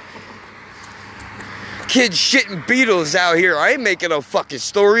motherfuckers? Kids shitting beetles out here. I ain't making no fucking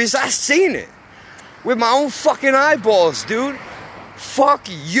stories. I seen it with my own fucking eyeballs, dude. Fuck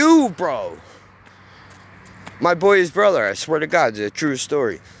you, bro. My boy's brother, I swear to God, it's a true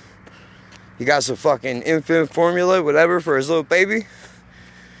story. He got some fucking infant formula, whatever, for his little baby.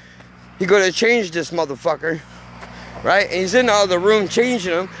 He go to change this motherfucker, right? And he's in the other room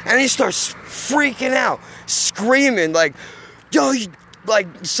changing him, and he starts freaking out, screaming like, yo, like,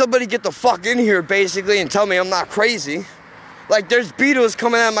 somebody get the fuck in here, basically, and tell me I'm not crazy. Like, there's beetles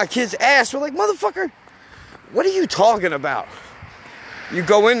coming out of my kid's ass. We're like, motherfucker, what are you talking about? You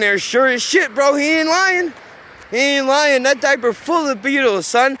go in there, sure as shit, bro, he ain't lying. He ain't lying. That diaper full of beetles,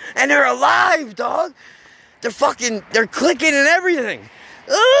 son. And they're alive, dog. They're clicking and everything.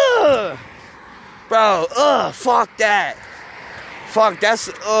 Ugh. Bro, fuck that. Fuck,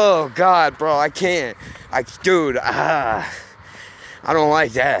 oh, God, bro, I can't. Dude, I don't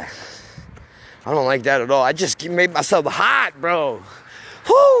like that. I don't like that at all. I just made myself hot, bro.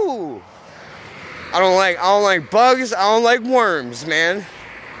 Whoo! I don't like bugs. I don't like worms, man.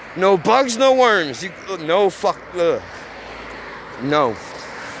 No bugs, no worms. No fuck. Ugh. No.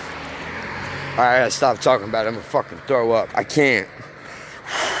 Alright, I gotta stop talking about it. I'm gonna fucking throw up. I can't.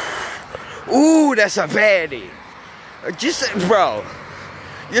 Ooh, that's a baddie. Bro,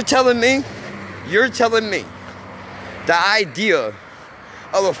 you're telling me the idea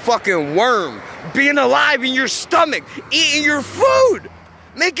of a fucking worm being alive in your stomach, eating your food,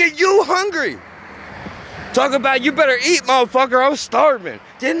 making you hungry. Talk about you better eat, motherfucker, I'm starving.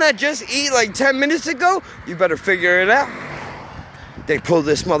 Didn't I just eat like 10 minutes ago? You better figure it out. They pull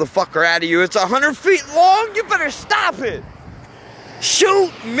this motherfucker out of you. It's 100 feet long. You better stop it.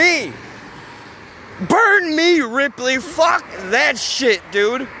 Shoot me. Burn me, Ripley. Fuck that shit,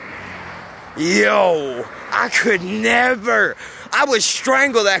 dude. Yo, I could never. I would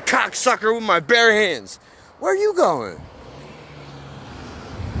strangle that cocksucker with my bare hands. Where are you going?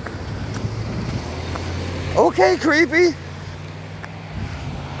 Okay, creepy.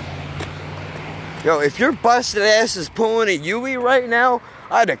 Yo, if your busted ass is pulling a Yui right now,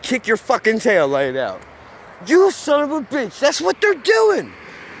 I'd have kicked your fucking tail light out. You son of a bitch. That's what they're doing.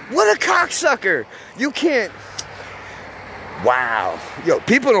 What a cocksucker. You can't. Wow. Yo,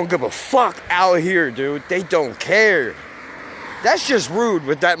 people don't give a fuck out here, dude. They don't care. That's just rude.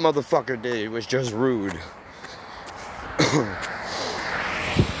 What that motherfucker did was just rude.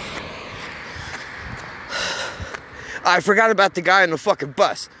 I forgot about the guy in the fucking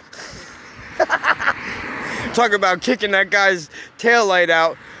bus. Talking about kicking that guy's tail light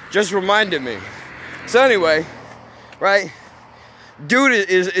out just reminded me. So anyway, right? Dude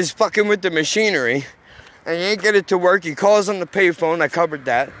is fucking with the machinery and he ain't get it to work. He calls on the payphone. I covered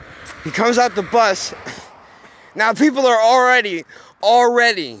that. He comes out the bus. Now people are already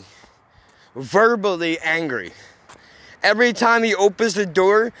verbally angry. Every time he opens the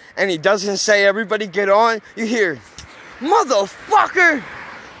door and he doesn't say everybody get on, you hear, motherfucker.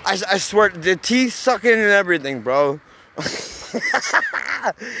 I swear, the teeth sucking and everything, bro.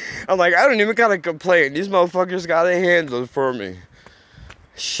 I'm like, I don't even gotta complain. These motherfuckers gotta handle it for me.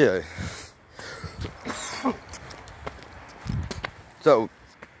 Shit. So,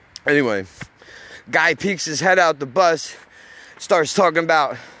 anyway, guy peeks his head out the bus, starts talking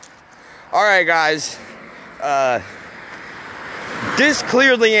about, alright guys, this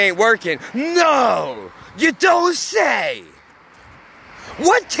clearly ain't working. No! You don't say!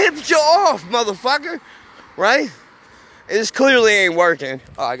 What tipped you off, motherfucker? Right? This clearly ain't working.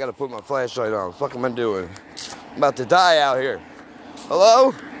 Oh, I gotta put my flashlight on. What the fuck am I doing? I'm about to die out here.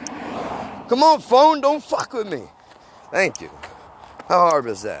 Hello? Come on, phone, don't fuck with me. Thank you. How hard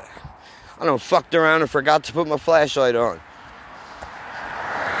was that? I done fucked around and forgot to put my flashlight on.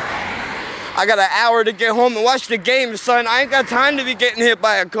 I got an hour to get home and watch the game, son. I ain't got time to be getting hit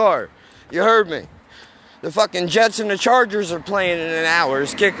by a car. You heard me. The fucking Jets and the Chargers are playing in an hour.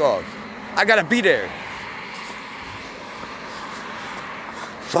 It's kickoff. I gotta be there.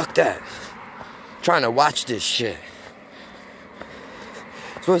 Fuck that. Trying to watch this shit.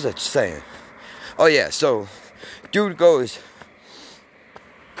 So what was I saying? Oh yeah, so dude goes,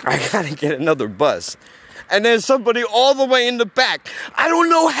 I gotta get another bus. And there's somebody all the way in the back. I don't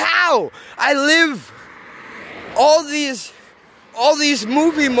know how. I live all these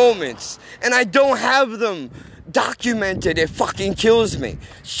movie moments and I don't have them documented. It fucking kills me.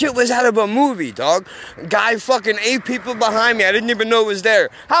 Shit was out of a movie, dog. Guy fucking 8 people behind me. I didn't even know it was there.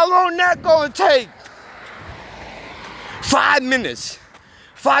 How long that gonna take? 5 minutes.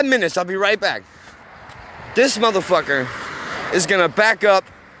 5 minutes. I'll be right back. This motherfucker is gonna back up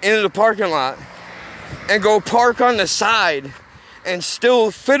into the parking lot and go park on the side and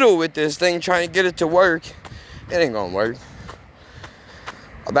still fiddle with this thing trying to get it to work. It ain't gonna work.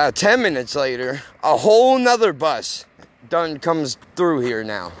 About 10 minutes later, a whole nother bus done comes through here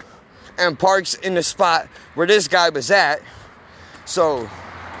now and parks in the spot where this guy was at. So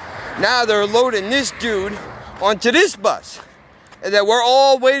now they're loading this dude onto this bus that we're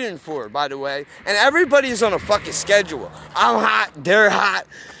all waiting for, by the way. And everybody's on a fucking schedule. I'm hot, they're hot,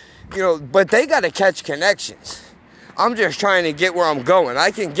 you know, but they gotta catch connections. I'm just trying to get where I'm going.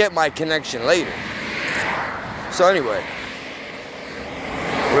 I can get my connection later. So anyway,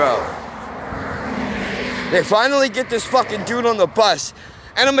 bro, they finally get this fucking dude on the bus,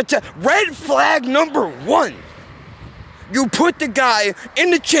 and I'm gonna tell, red flag number 1. You put the guy in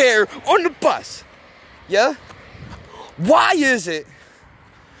the chair on the bus, yeah? Why is it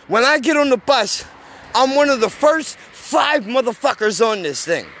when I get on the bus, I'm one of the first 5 motherfuckers on this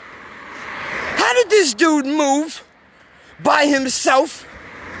thing? How did this dude move by himself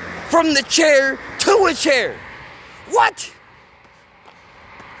from the chair to a chair? What?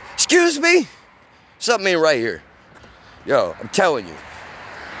 Excuse me? Something ain't right here. Yo, I'm telling you.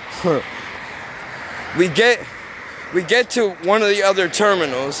 We get to one of the other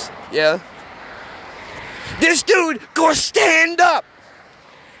terminals, yeah? This dude gonna stand up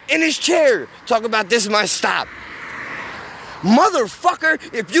in his chair. Talk about this is my stop. Motherfucker,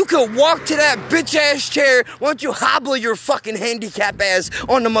 if you could walk to that bitch ass chair, why don't you hobble your fucking handicap ass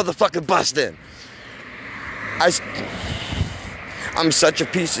on the motherfucking bus then? I'm such a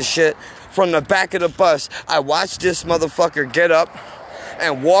piece of shit. From the back of the bus, I watched this motherfucker get up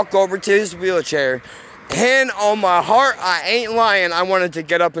and walk over to his wheelchair. Hand on my heart, I ain't lying. I wanted to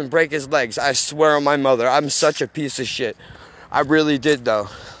get up and break his legs. I swear on my mother. I'm such a piece of shit. I really did, though.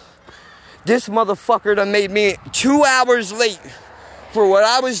 This motherfucker done made me 2 hours late for what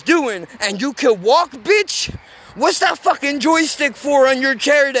I was doing, and you can walk, bitch? What's that fucking joystick for on your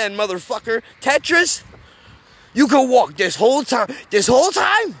chair then, motherfucker? Tetris? You can walk this whole time. This whole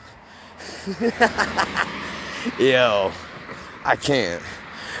time? Yo, I can't.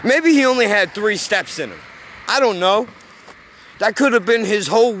 Maybe he only had 3 steps in him. I don't know. That could have been his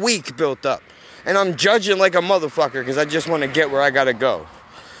whole week built up. And I'm judging like a motherfucker because I just want to get where I gotta go.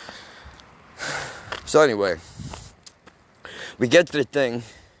 So anyway, we get to the thing.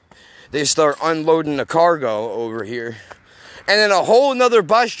 They start unloading the cargo over here. And then a whole nother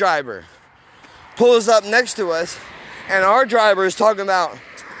bus driver pulls up next to us. And our driver is talking about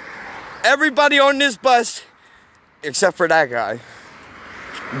everybody on this bus, except for that guy,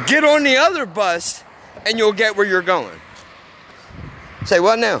 get on the other bus and you'll get where you're going. Say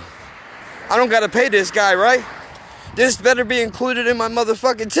what now? I don't gotta pay this guy, right? This better be included in my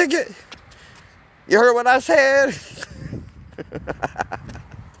motherfucking ticket. You heard what I said?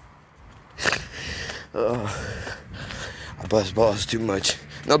 I bust balls too much.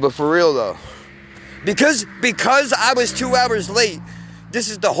 No, but for real though. Because I was 2 hours late, this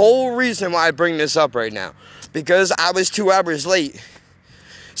is the whole reason why I bring this up right now. Because I was 2 hours late,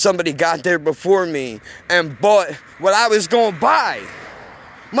 somebody got there before me and bought what I was gonna buy.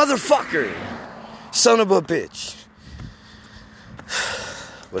 Motherfucker. Son of a bitch.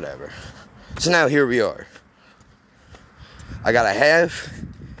 Whatever. So now here we are. I got a half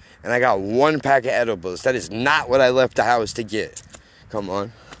and I got 1 pack of edibles. That is not what I left the house to get. Come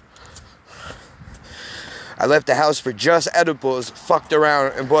on. I left the house for just edibles, fucked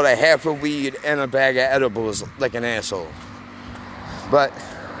around, and bought a half of weed and a bag of edibles like an asshole. But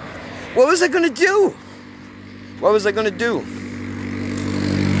what was I gonna do? What was I gonna do?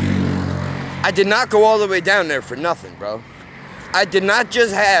 I did not go all the way down there for nothing, bro. I did not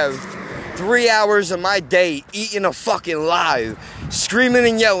just have 3 hours of my day eating a fucking live, screaming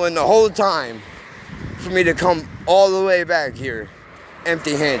and yelling the whole time for me to come all the way back here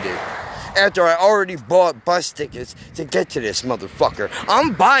empty-handed. After I already bought bus tickets to get to this motherfucker.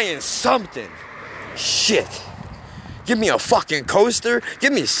 I'm buying something. Shit. Give me a fucking coaster.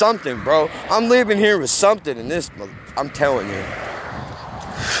 Give me something, bro. I'm leaving here with something in this mother... I'm telling you.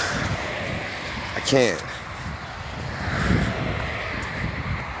 I can't.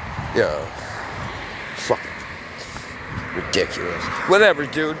 Yo. Fucking ridiculous. Whatever,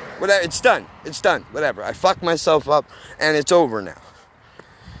 dude. Whatever. It's done. It's done. Whatever. I fucked myself up and it's over now.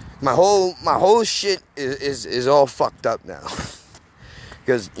 My whole shit is all fucked up now.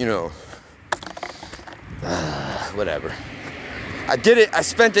 Because, you know, whatever. I did it, I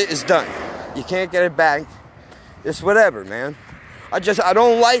spent it, it's done. You can't get it back. It's whatever, man. I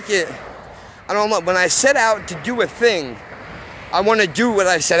don't like it. I don't like, when I set out to do a thing, I want to do what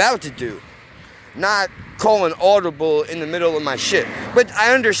I set out to do. Not call an audible in the middle of my shit. But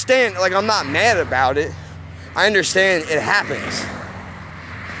I understand, like, I'm not mad about it. I understand it happens.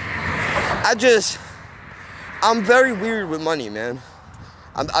 I'm very weird with money, man.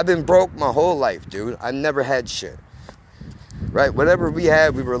 I've been broke my whole life, dude. I never had shit. Right? Whatever we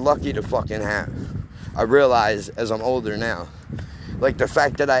had, we were lucky to fucking have. I realize as I'm older now. Like the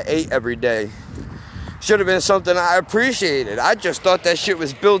fact that I ate every day should have been something I appreciated. I just thought that shit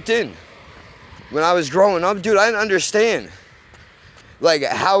was built in. When I was growing up, dude, I didn't understand. Like,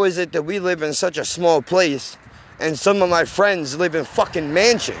 how is it that we live in such a small place and some of my friends live in fucking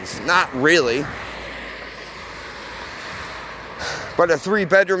mansions? Not really. But a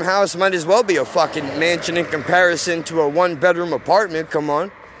 3-bedroom house might as well be a fucking mansion in comparison to a 1-bedroom apartment. Come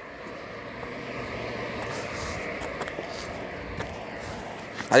on.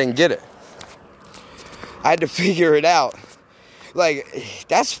 I didn't get it. I had to figure it out. Like,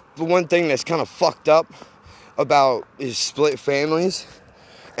 that's the one thing that's kind of fucked up about is split families.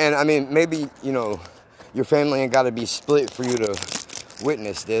 And, I mean, maybe, you know, your family ain't got to be split for you to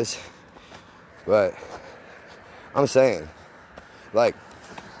witness this. But I'm saying, like,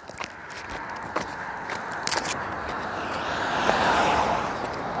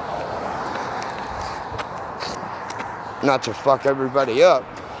 not to fuck everybody up,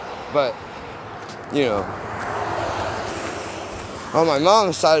 but, you know, on my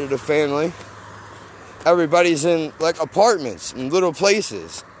mom's side of the family, everybody's in, like, apartments in little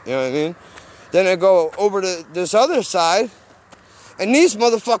places, you know what I mean? Then I go over to this other side, and these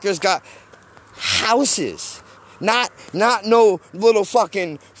motherfuckers got houses. Not no little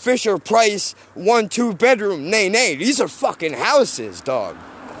fucking Fisher Price 1-2 bedroom. Nay. These are fucking houses, dog.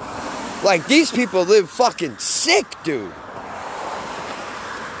 Like, these people live fucking sick, dude.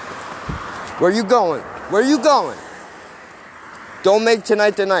 Where you going? Where you going? Don't make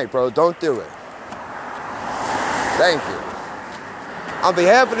tonight the night, bro. Don't do it. Thank you. On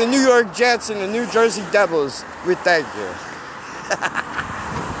behalf of the New York Jets and the New Jersey Devils, we thank you.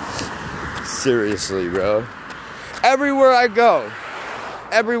 Seriously, bro. Everywhere I go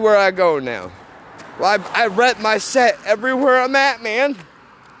now. Well, I rent my set everywhere I'm at, man.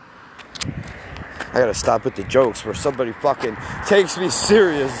 I gotta stop with the jokes where somebody fucking takes me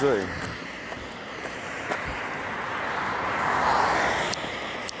seriously.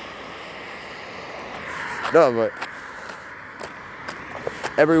 No, but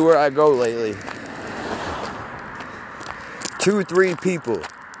everywhere I go lately, 2-3 people,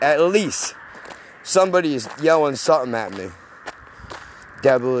 at least, somebody is yelling something at me.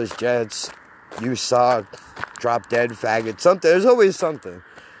 Devilish Jets, you suck, drop dead faggot, something. There's always something.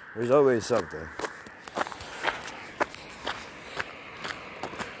 There's always something.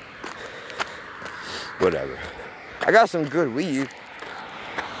 Whatever. I got some good weed.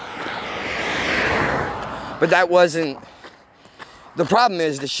 But that wasn't... The problem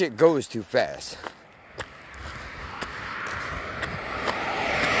is the shit goes too fast.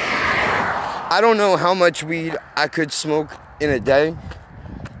 I don't know how much weed I could smoke in a day,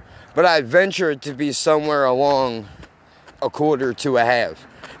 but I venture it to be somewhere along a quarter to a half.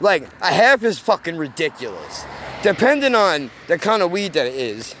 Like, a half is fucking ridiculous. Depending on the kind of weed that it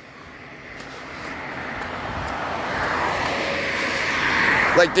is.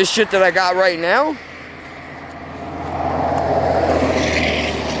 Like this shit that I got right now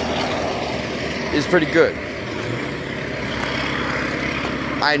is pretty good.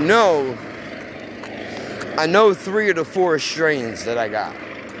 I know 3 of the 4 strains that I got.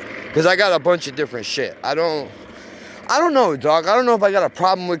 Because I got a bunch of different shit. I don't know, dog. I don't know if I got a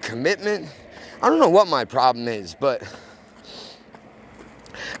problem with commitment. I don't know what my problem is, but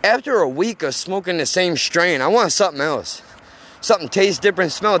after a week of smoking the same strain, I want something else. Something tastes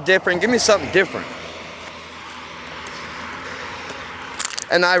different, smell different. Give me something different.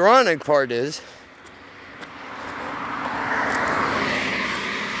 And the ironic part is,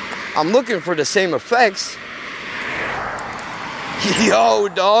 I'm looking for the same effects. Yo,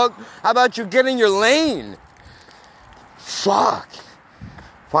 dog, how about you get in your lane? Fuck.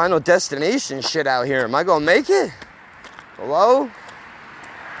 Final Destination shit out here. Am I gonna make it? Hello?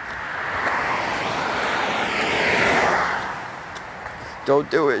 Don't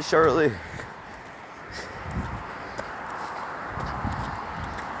do it, Shirley.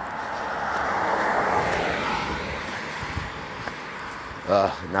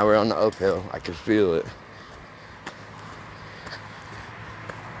 Now we're on the uphill. I can feel it.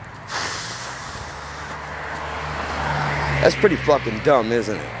 That's pretty fucking dumb,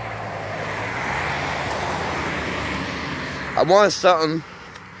 isn't it? I want something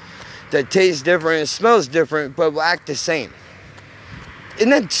that tastes different and smells different, but will act the same.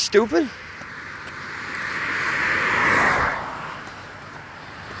 Isn't that stupid?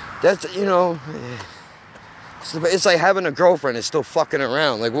 That's, you know, it's like having a girlfriend and still fucking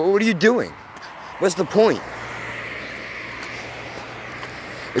around. Like, what are you doing? What's the point?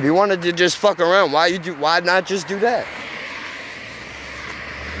 If you wanted to just fuck around, why not just do that?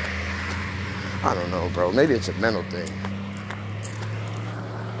 I don't know, bro. Maybe it's a mental thing.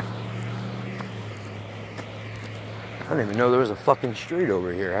 I didn't even know there was a fucking street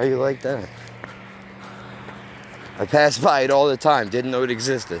over here. How you like that? I pass by it all the time. Didn't know it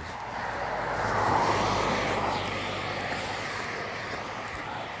existed.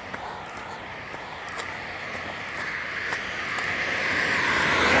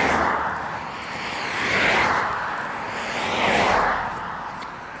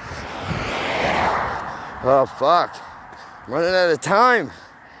 Oh, fuck. I'm running out of time.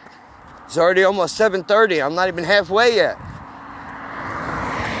 It's already almost 7:30. I'm not even halfway yet.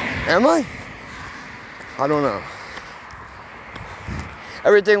 Am I? I don't know.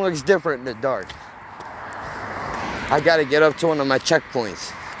 Everything looks different in the dark. I gotta get up to one of my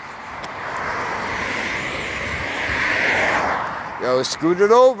checkpoints. Yo, scoot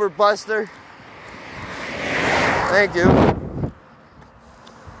it over, Buster. Thank you.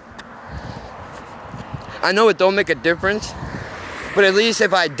 I know it don't make a difference, but at least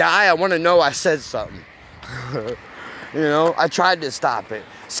if I die, I want to know I said something. You know, I tried to stop it.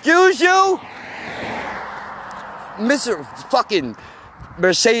 Excuse you? Mr. fucking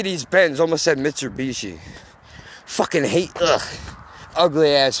Mercedes-Benz, almost said Mitsubishi. Fucking hate,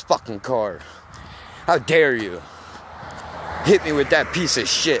 ugly ass fucking car. How dare you hit me with that piece of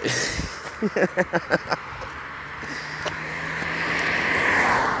shit.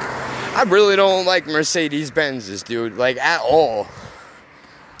 I really don't like Mercedes-Benzes, dude, like at all.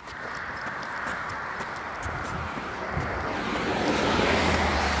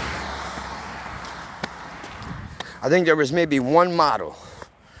 I think there was maybe one model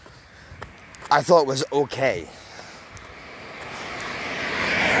I thought was okay.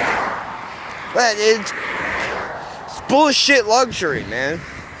 But it's bullshit luxury, man.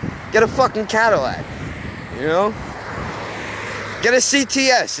 Get a fucking Cadillac, you know? Get a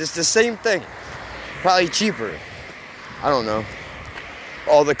CTS, it's the same thing. Probably cheaper. I don't know.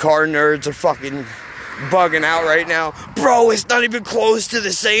 All the car nerds are fucking bugging out right now. Bro, it's not even close to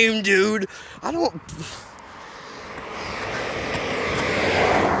the same, dude. I'm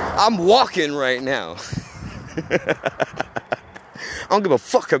walking right now. I don't give a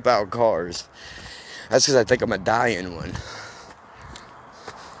fuck about cars. That's because I think I'm gonna die in one.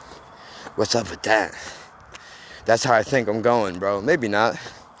 What's up with that? That's how I think I'm going, bro. Maybe not.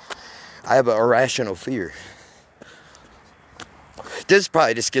 I have an irrational fear. This is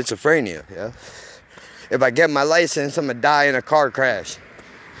probably the schizophrenia, yeah? If I get my license, I'm gonna die in a car crash.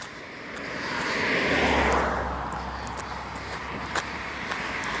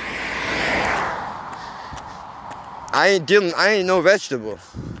 I ain't no vegetable.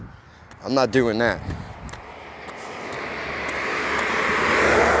 I'm not doing that.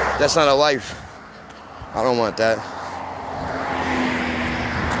 That's not a life. I don't want that.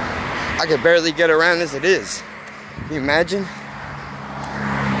 I can barely get around as it is. Can you imagine?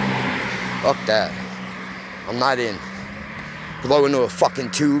 Fuck that. I'm not in. Blow into a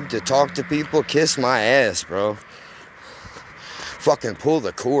fucking tube to talk to people? Kiss my ass, bro. Fucking pull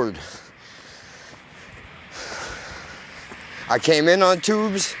the cord. I came in on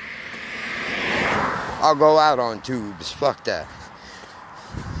tubes. I'll go out on tubes. Fuck that.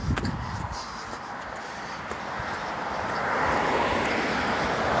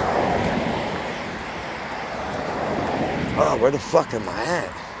 Oh, where the fuck am I at?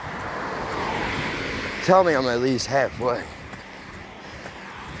 Tell me I'm at least halfway.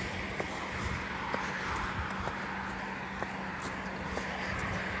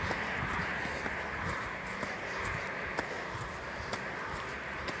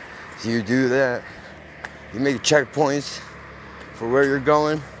 So you do that. You make checkpoints for where you're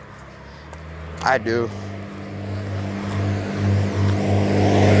going. I do.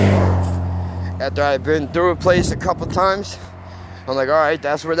 After I've been through a place a couple times, I'm like, all right,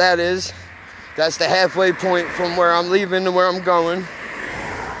 that's where that is. That's the halfway point from where I'm leaving to where I'm going.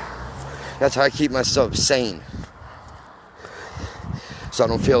 That's how I keep myself sane. So I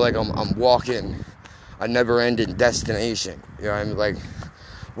don't feel like I'm walking a never-ending destination. You know what I mean? Like,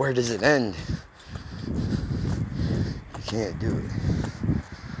 where does it end? You can't do it.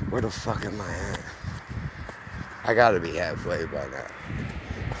 Where the fuck am I at? I gotta be halfway by now.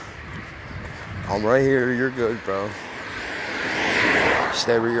 I'm right here. You're good, bro.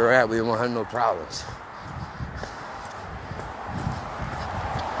 Stay where you're at. We won't have no problems.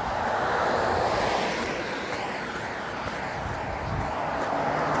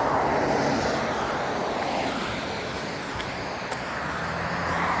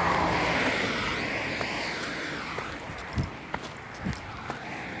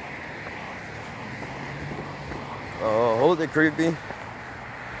 Hold it, creepy.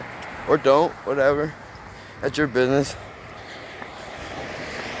 Or don't, whatever. That's your business.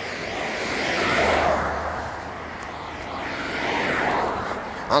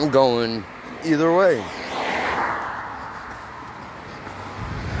 I'm going either way.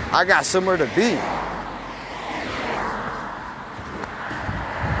 I got somewhere to be.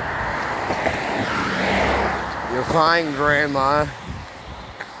 You're fine, Grandma.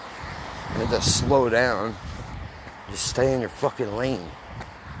 You have to slow down. Just stay in your fucking lane.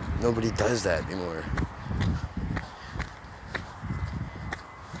 Nobody does that anymore.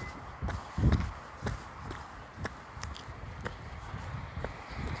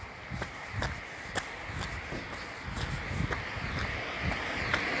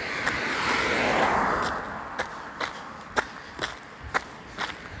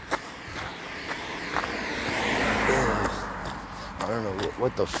 I don't know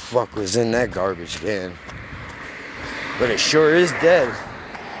what the fuck was in that garbage can. But it sure is dead.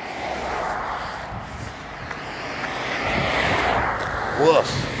 Woof.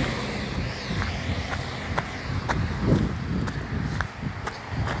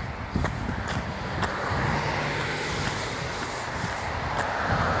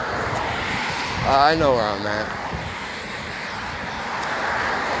 I know where I'm at.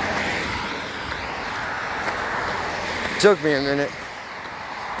 Took me a minute.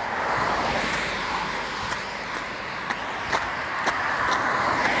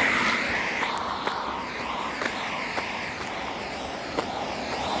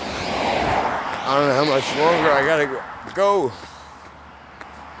 I don't know how much longer I gotta go.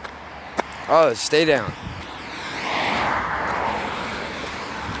 Oh, stay down.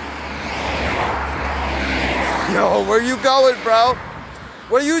 Yo, where you going, bro?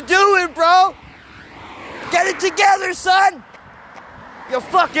 What are you doing, bro? Get it together, son! You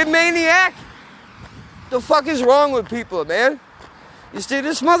fucking maniac! The fuck is wrong with people, man? You see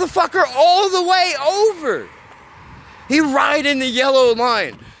this motherfucker all the way over. He riding the yellow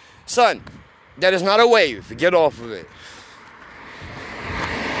line. Son, that is not a wave. Get off of it.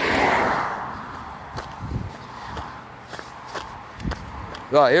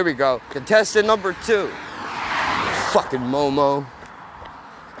 Oh, here we go. Contestant number 2. Fucking Momo.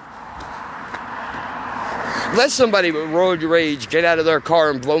 Let somebody with road rage get out of their car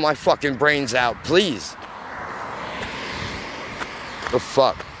and blow my fucking brains out, please. The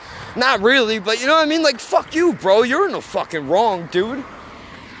fuck? Not really, but you know what I mean? Like, fuck you, bro. You're in the fucking wrong, dude.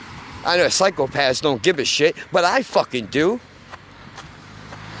 I know psychopaths don't give a shit, but I fucking do.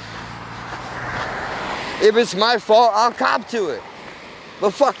 If it's my fault, I'll cop to it.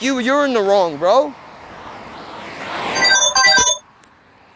 But fuck you, you're in the wrong, bro.